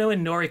 Amino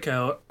and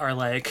Noriko are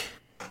like,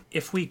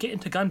 if we get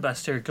into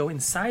Gunbuster, go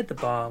inside the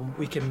bomb,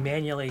 we can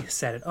manually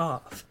set it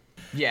off.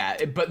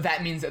 Yeah, but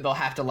that means that they'll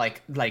have to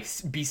like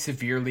be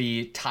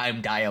severely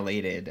time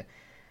dilated,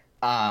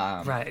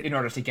 Right. in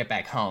order to get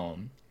back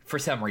home for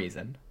some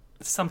reason.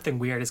 Something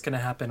weird is going to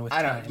happen with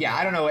I time. don't. Yeah,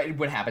 I don't know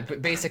what happens,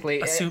 but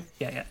basically,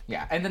 Yeah.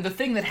 yeah. And then the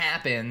thing that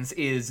happens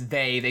is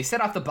they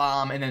set off the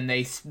bomb, and then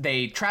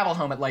they travel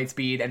home at light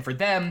speed. And for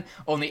them,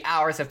 only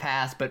hours have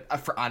passed, but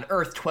on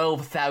Earth,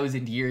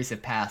 12,000 years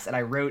have passed. And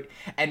I wrote,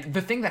 and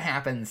the thing that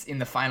happens in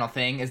the final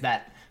thing is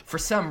that for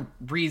some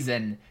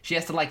reason she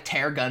has to like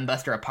tear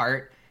Gunbuster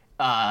apart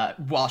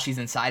while she's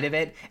inside of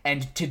it,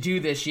 and to do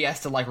this she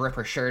has to like rip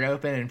her shirt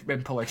open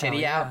and pull her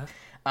titty out.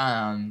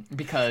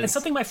 Because and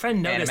something my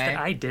friend noticed anime.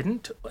 that I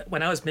didn't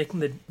when I was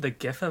making the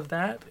gif of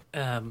that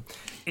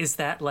is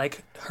that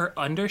like her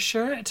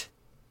undershirt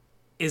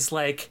is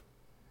like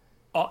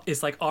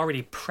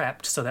already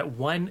prepped so that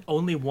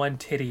only one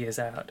titty is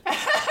out.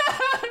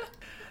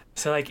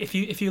 So like if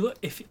you look,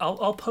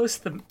 I'll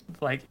post the,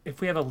 like,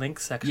 if we have a link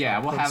section. Yeah,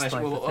 I'll we'll have post,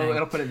 it. like,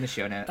 It'll put it in the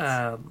show notes.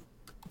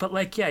 but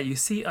like, yeah, you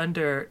see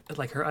under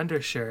like her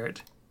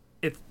undershirt,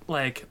 it's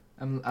like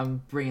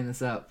I'm bringing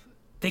this up.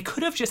 they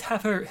could have just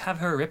have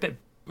her rip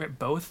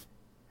both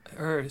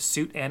her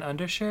suit and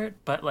undershirt,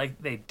 but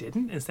like they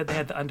didn't. Instead, they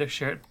had the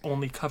undershirt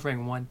only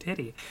covering one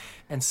titty,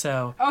 and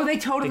so Oh, they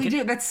totally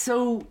do. That's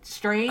so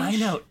strange. I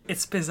know,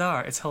 it's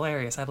bizarre. It's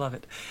hilarious. I love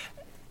it.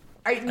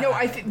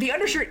 I think the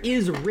undershirt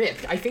is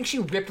ripped. I think she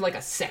ripped like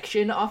a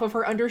section off of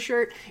her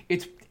undershirt.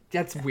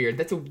 That's weird.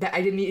 It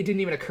didn't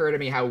even occur to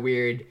me how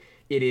weird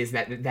it is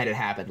that it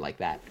happened like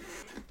that.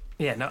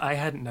 Yeah, no, I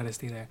hadn't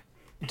noticed either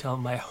until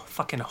my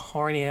fucking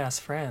horny ass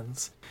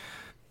friends.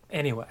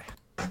 Anyway,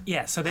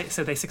 yeah, so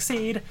they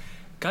succeed.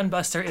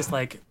 Gunbuster is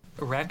like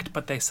wrecked,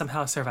 but they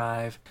somehow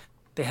survive.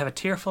 They have a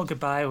tearful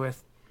goodbye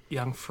with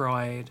young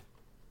Freud.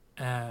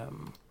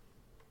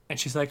 And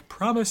she's like,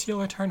 promise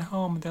you'll return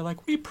home. And they're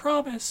like, we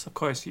promise. Of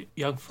course,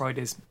 young Freud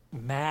is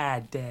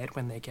mad dead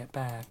when they get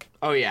back.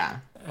 Oh, yeah.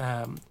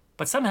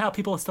 But somehow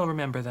people still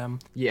remember them.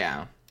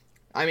 Yeah.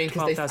 I mean,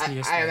 because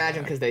I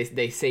imagine because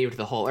they saved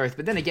the whole Earth.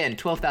 But then again,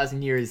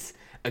 12,000 years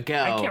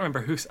ago... I can't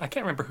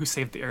remember who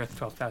saved the Earth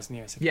 12,000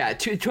 years ago. Yeah,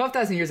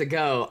 12,000 years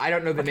ago, I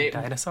don't know the name...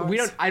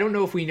 Dinosaurs? I don't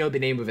know if we know the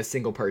name of a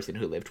single person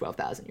who lived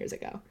 12,000 years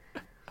ago.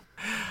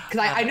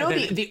 Because I know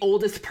the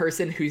oldest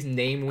person whose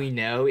name we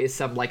know is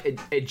some, like,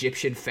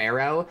 Egyptian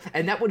pharaoh,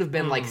 and that would have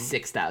been, like,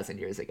 6,000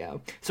 years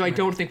ago. So I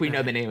don't think we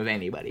know the name of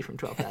anybody from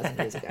 12,000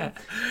 years ago.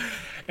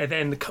 And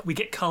then we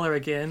get color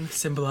again,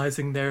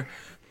 symbolizing their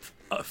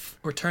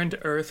return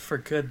to Earth for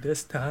good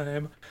this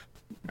time.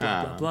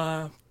 Blah, blah,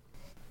 blah.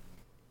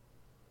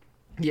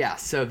 Yeah,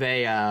 so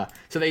they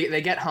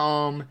get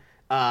home.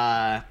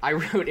 I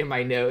wrote in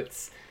my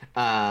notes...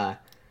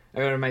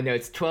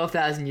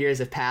 12,000 years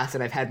have passed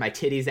and I've had my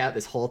titties out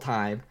this whole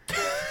time.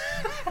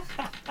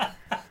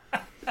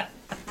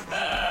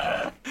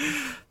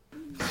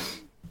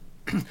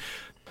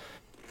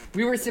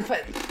 We were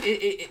supposed,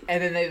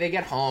 and then they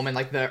get home and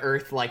like the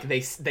Earth, like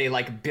they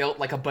like built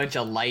like a bunch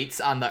of lights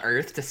on the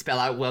Earth to spell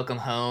out "welcome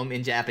home"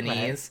 in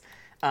Japanese.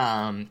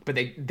 Right. But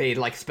they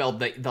like spelled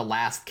the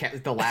last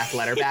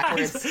letter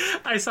backwards.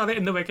 I saw that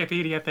in the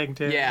Wikipedia thing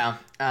too. Yeah,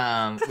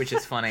 which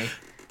is funny.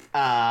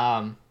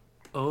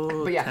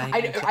 Oh, but yeah,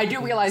 I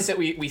do realize that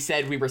we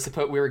said we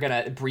were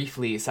gonna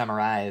briefly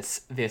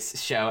summarize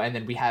this show, and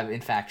then we have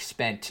in fact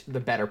spent the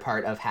better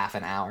part of half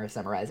an hour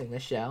summarizing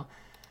this show.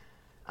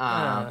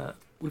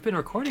 We've been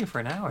recording for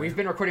an hour. We've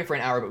been recording for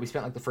an hour, but we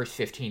spent like the first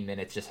 15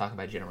 minutes just talking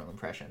about general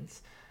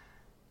impressions.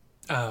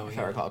 Oh, if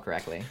I recall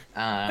correctly.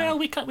 Well,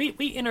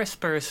 we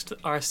interspersed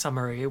our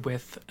summary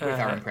with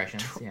our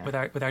impressions, with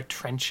our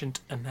trenchant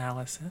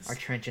analysis. Our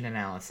trenchant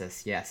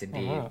analysis, yes,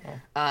 indeed.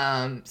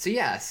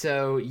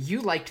 So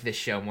you liked this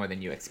show more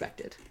than you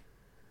expected.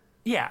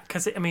 Yeah,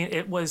 because I mean,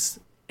 it was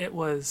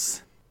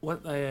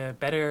what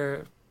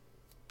better,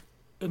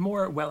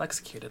 more well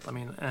executed. I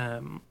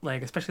mean,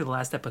 like especially the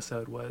last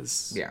episode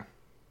was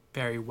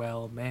very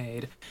well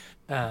made,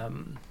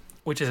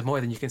 which is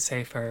more than you can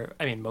say for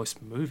most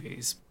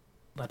movies,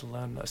 let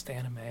alone most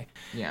anime.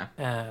 Yeah.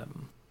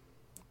 And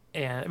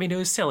I mean, it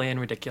was silly and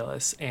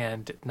ridiculous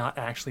and not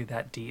actually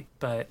that deep,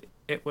 but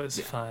it was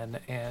fun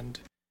and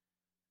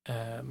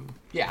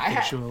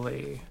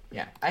visually.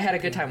 I had a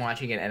good time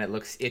watching it,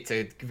 and it's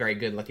a very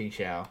good looking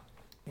show.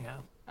 Yeah.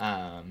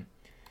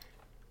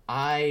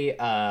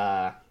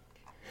 I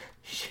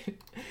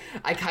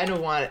kind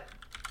of want.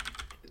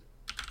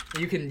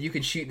 You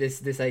can shoot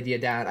this idea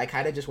down. I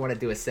kind of just want to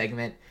do a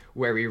segment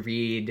where we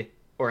read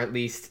or at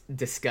least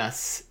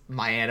discuss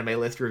my anime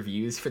list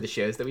reviews for the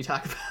shows that we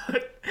talk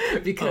about.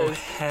 Because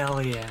hell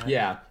yeah.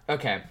 Yeah.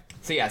 Okay.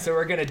 So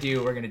we're gonna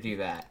do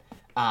that.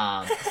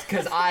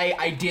 Because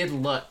I did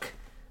look.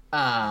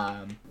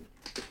 I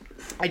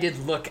did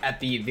look at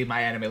the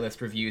my anime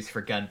list reviews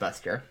for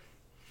Gunbuster.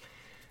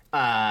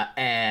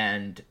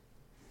 And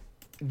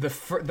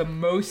the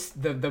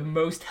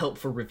most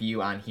helpful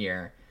review on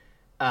here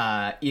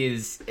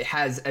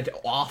has an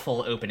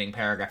awful opening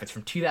paragraph. It's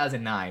from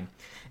 2009,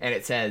 and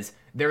it says,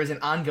 "There is an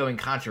ongoing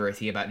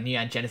controversy about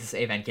Neon Genesis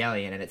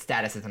Evangelion and its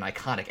status as an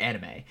iconic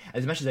anime.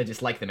 As much as I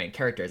dislike the main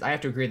characters, I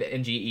have to agree that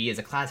NGE is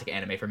a classic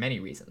anime for many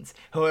reasons.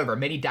 However,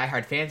 many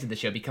diehard fans of the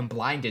show become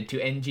blinded to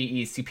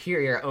NGE's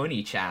superior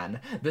Oni-chan,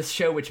 this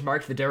show which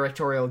marked the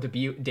directorial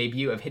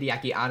debut of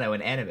Hideaki Anno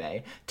in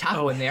anime.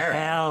 Tako Nera."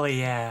 Hell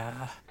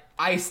yeah.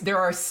 There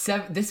are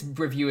this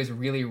review is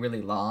really,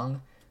 really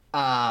long.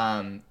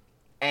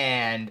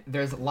 And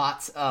there's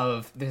lots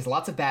of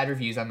bad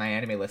reviews on my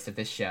anime list of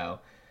this show.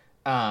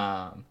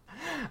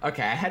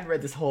 Okay, I hadn't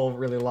read this whole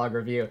really long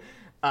review.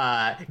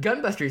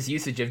 Gunbuster's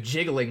usage of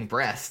jiggling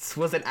breasts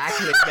wasn't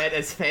actually meant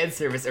as fan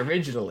service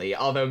originally,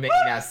 although many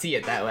now see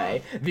it that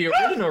way. The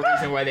original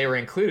reason why they were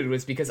included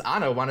was because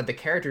Anno wanted the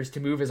characters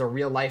to move as a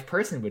real-life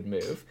person would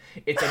move.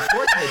 It's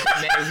unfortunate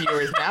that many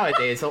viewers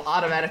nowadays will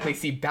automatically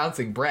see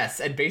bouncing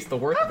breasts and base the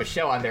worth of a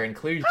show on their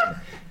inclusion,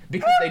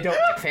 because they don't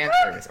like fan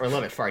service or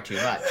love it far too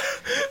much.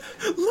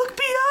 Look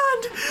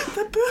beyond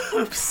the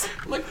boobs.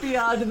 Look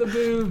beyond the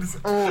boobs.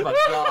 Oh my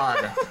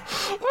god.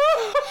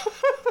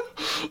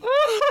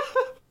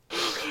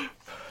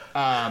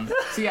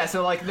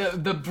 So like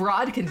the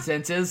broad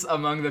consensus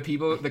among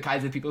the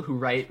kinds of people who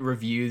write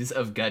reviews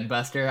of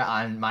Gunbuster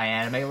on my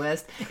anime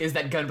list is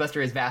that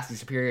Gunbuster is vastly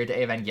superior to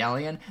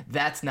Evangelion.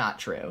 That's not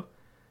true.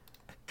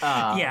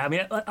 Yeah, I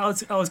mean, I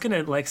was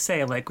gonna like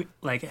say like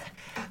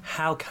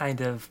how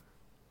kind of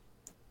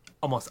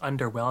almost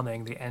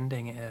underwhelming the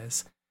ending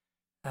is,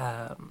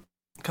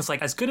 because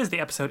like as good as the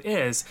episode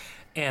is,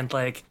 and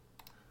like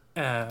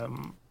I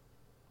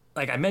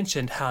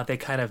mentioned how they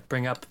kind of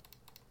bring up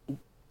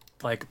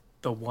like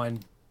the one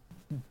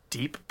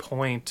deep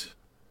point,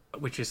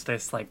 which is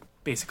this like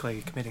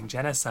basically committing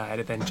genocide,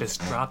 and then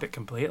just drop it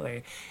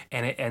completely,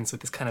 and it ends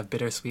with this kind of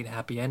bittersweet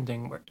happy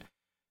ending where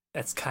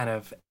that's kind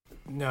of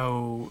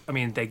no. I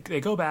mean, they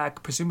go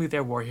back, presumably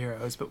they're war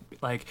heroes, but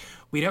like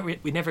we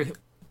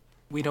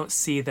don't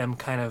see them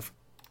kind of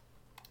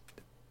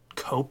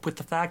cope with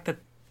the fact that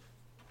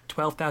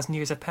 12,000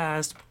 years have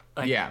passed.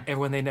 Like, yeah,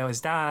 everyone they know has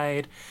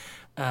died.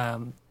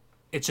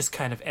 It just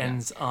kind of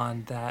ends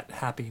on that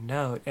happy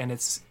note, and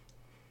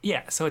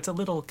so it's a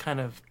little kind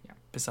of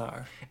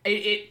bizarre.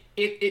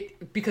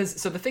 Because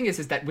so the thing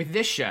is that with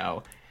this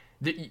show,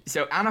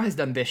 so Anno has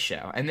done this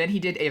show, and then he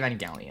did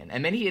Evangelion,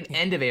 and then he did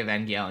End of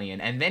Evangelion,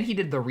 and then he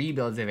did the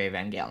rebuilds of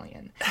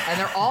Evangelion, and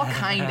they're all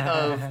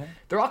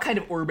kind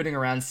of orbiting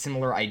around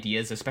similar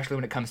ideas, especially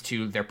when it comes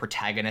to their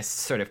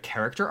protagonist's sort of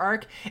character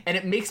arc, and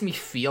it makes me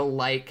feel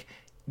like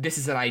this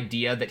is an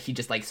idea that he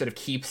just like sort of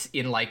keeps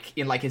in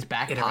his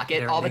back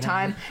pocket all the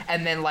time,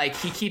 and then like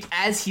he keeps,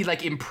 as he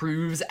like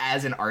improves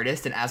as an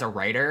artist and as a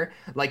writer,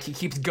 like he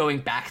keeps going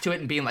back to it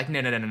and being like,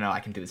 no, I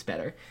can do this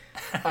better.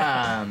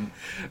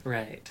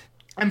 Right.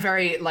 I'm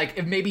very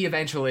like, maybe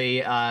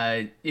eventually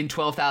in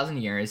 12,000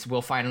 years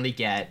we'll finally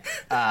get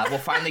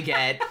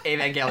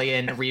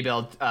Evangelion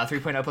rebuild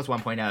 3.0 plus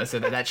 1.0, so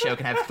that show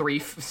can have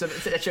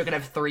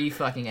three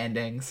fucking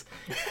endings,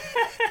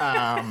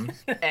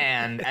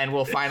 and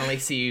we'll finally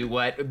see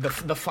what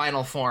the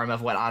final form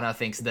of what Anno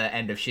thinks the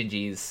end of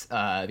Shinji's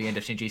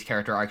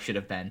character arc should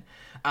have been.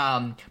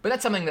 But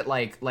that's something that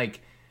like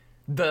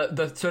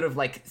the sort of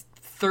like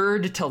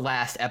third to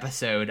last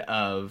episode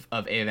of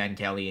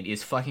Evangelion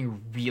is fucking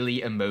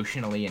really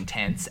emotionally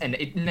intense, and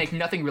it like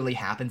nothing really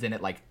happens in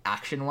it like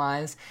action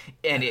wise,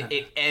 and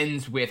it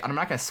ends with, and I'm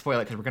not gonna spoil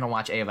it because we're gonna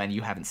watch Eva and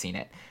you haven't seen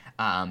it,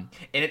 and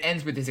it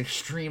ends with this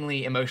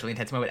extremely emotionally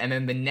intense moment, and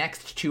then the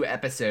next two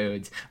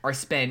episodes are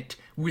spent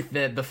with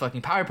the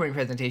fucking PowerPoint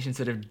presentation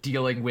sort of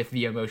dealing with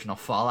the emotional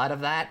fallout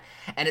of that,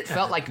 and it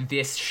felt like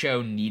this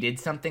show needed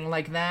something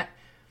like that.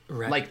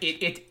 Right. Like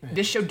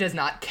this show does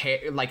not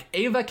care. Like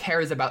Eva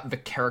cares about the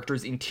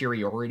character's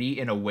interiority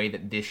in a way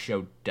that this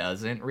show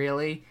doesn't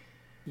really.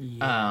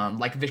 Yeah.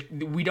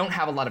 We don't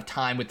have a lot of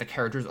time with the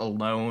characters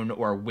alone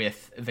or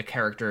with the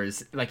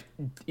characters like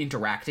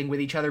interacting with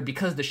each other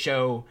because the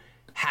show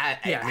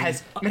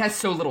has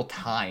so little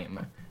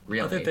time.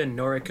 Really, other than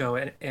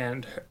Noriko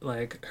and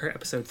like her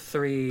episode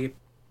 3,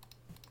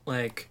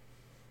 like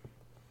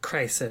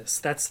Crisis.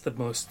 That's the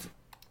most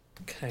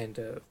kind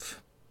of.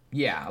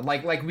 Yeah,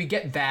 like we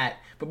get that,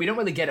 but we don't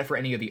really get it for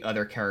any of the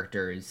other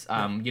characters.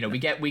 We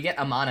get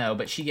Amano,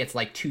 but she gets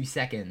like 2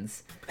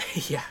 seconds.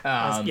 Yeah,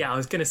 I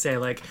was gonna say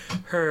like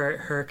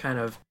her kind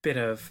of bit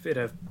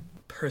of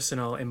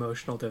personal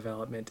emotional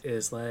development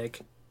is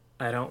like,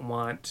 I don't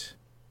want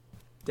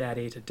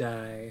Daddy to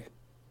die.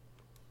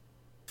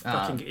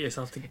 Fucking get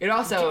yourself together.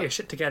 Get your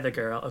shit together,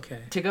 girl. Okay.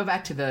 To go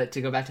back to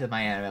the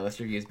My Anime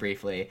List reviews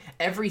briefly,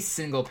 every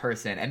single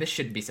person, and this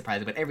shouldn't be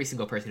surprising, but every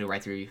single person who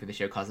writes a review for the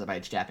show calls it by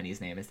its Japanese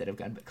name instead of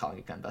calling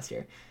it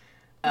Gunbuster.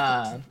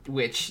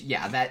 Which,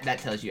 yeah, that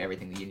tells you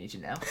everything that you need to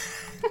know.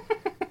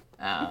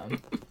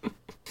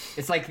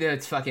 It's like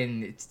it's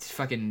fucking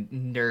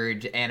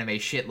nerd anime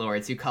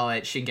shitlords who call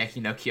it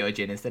Shingeki no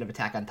Kyojin instead of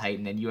Attack on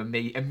Titan, and you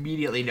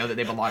immediately know that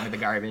they belong in the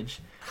garbage.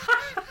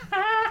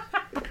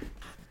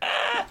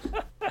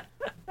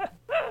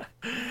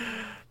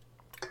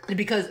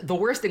 Because the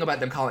worst thing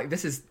about them calling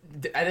this isn't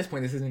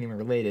even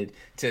related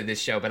to this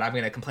show, but I'm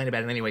gonna complain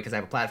about it anyway because I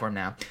have a platform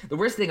now. The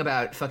worst thing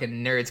about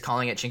fucking nerds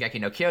calling it Shingeki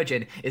no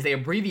Kyojin is they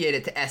abbreviate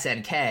it to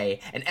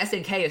SNK, and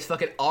SNK is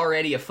fucking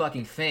already a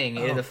fucking thing.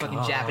 It is a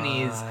fucking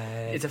Japanese.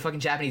 It's a fucking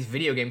Japanese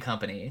video game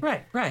company.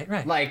 Right.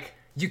 Like,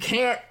 you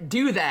can't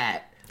do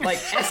that. Like,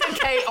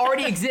 SNK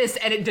already exists,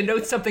 and it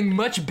denotes something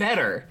much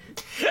better.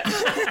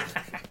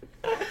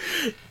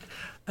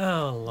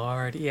 Oh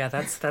Lord, yeah,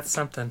 that's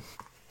something.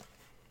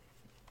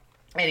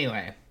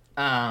 Anyway,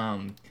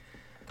 so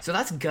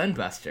that's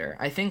Gunbuster.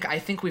 I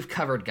think we've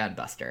covered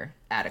Gunbuster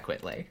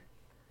adequately.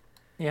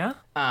 Yeah?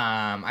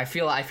 I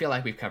feel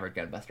like we've covered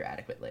Gunbuster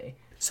adequately.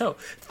 So,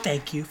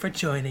 thank you for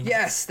joining us.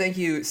 Yes, thank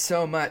you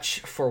so much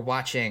for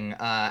watching.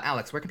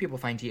 Alex, where can people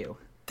find you?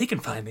 They can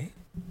find me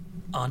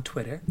on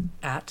Twitter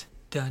at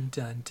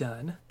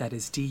DunDunDun. That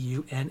is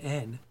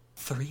DUNN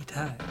 3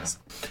 times.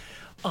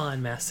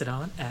 On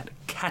Mastodon at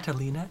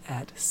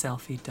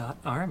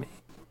Catalina@selfie.army.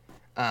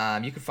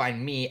 You can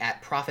find me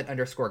at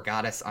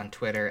prophet_goddess on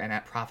Twitter and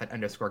at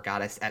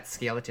prophet_goddess at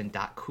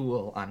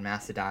skeleton.cool on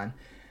Mastodon.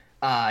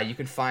 You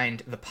can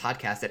find the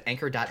podcast at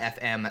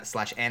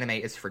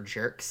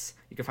anchor.fm/animeisforjerks.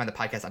 You can find the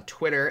podcast on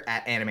Twitter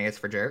at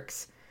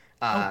animeisforjerks.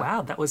 Oh,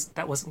 wow. That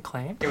wasn't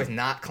claimed? It was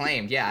not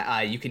claimed,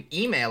 yeah. You can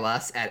email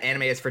us at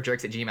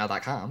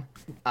animeisforjerks@gmail.com.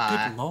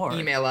 Good Lord.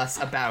 Email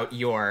us about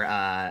your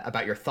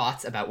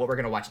thoughts about what we're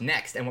going to watch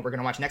next. And what we're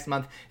going to watch next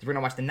month is we're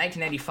going to watch the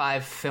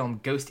 1995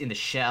 film Ghost in the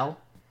Shell,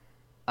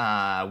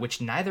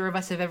 which neither of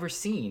us have ever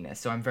seen.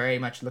 So I'm very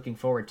much looking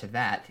forward to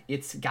that.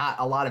 It's got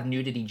a lot of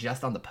nudity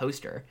just on the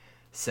poster.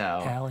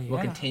 So Hell yeah. we'll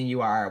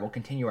continue our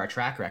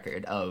track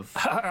record of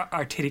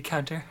Our titty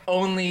counter.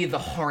 only the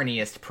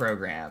horniest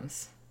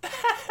programs.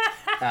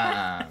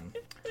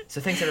 So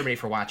thanks everybody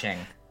for watching.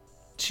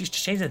 She's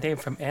changed the name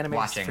from Anime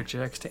Watching. is for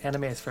Jerks to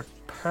Anime is for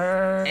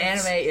Pervs.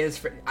 Anime is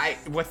for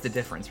what's the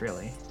difference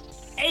really?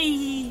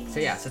 Hey!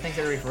 So thanks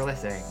everybody for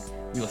listening.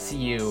 We will see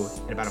you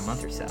in about a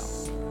month or so.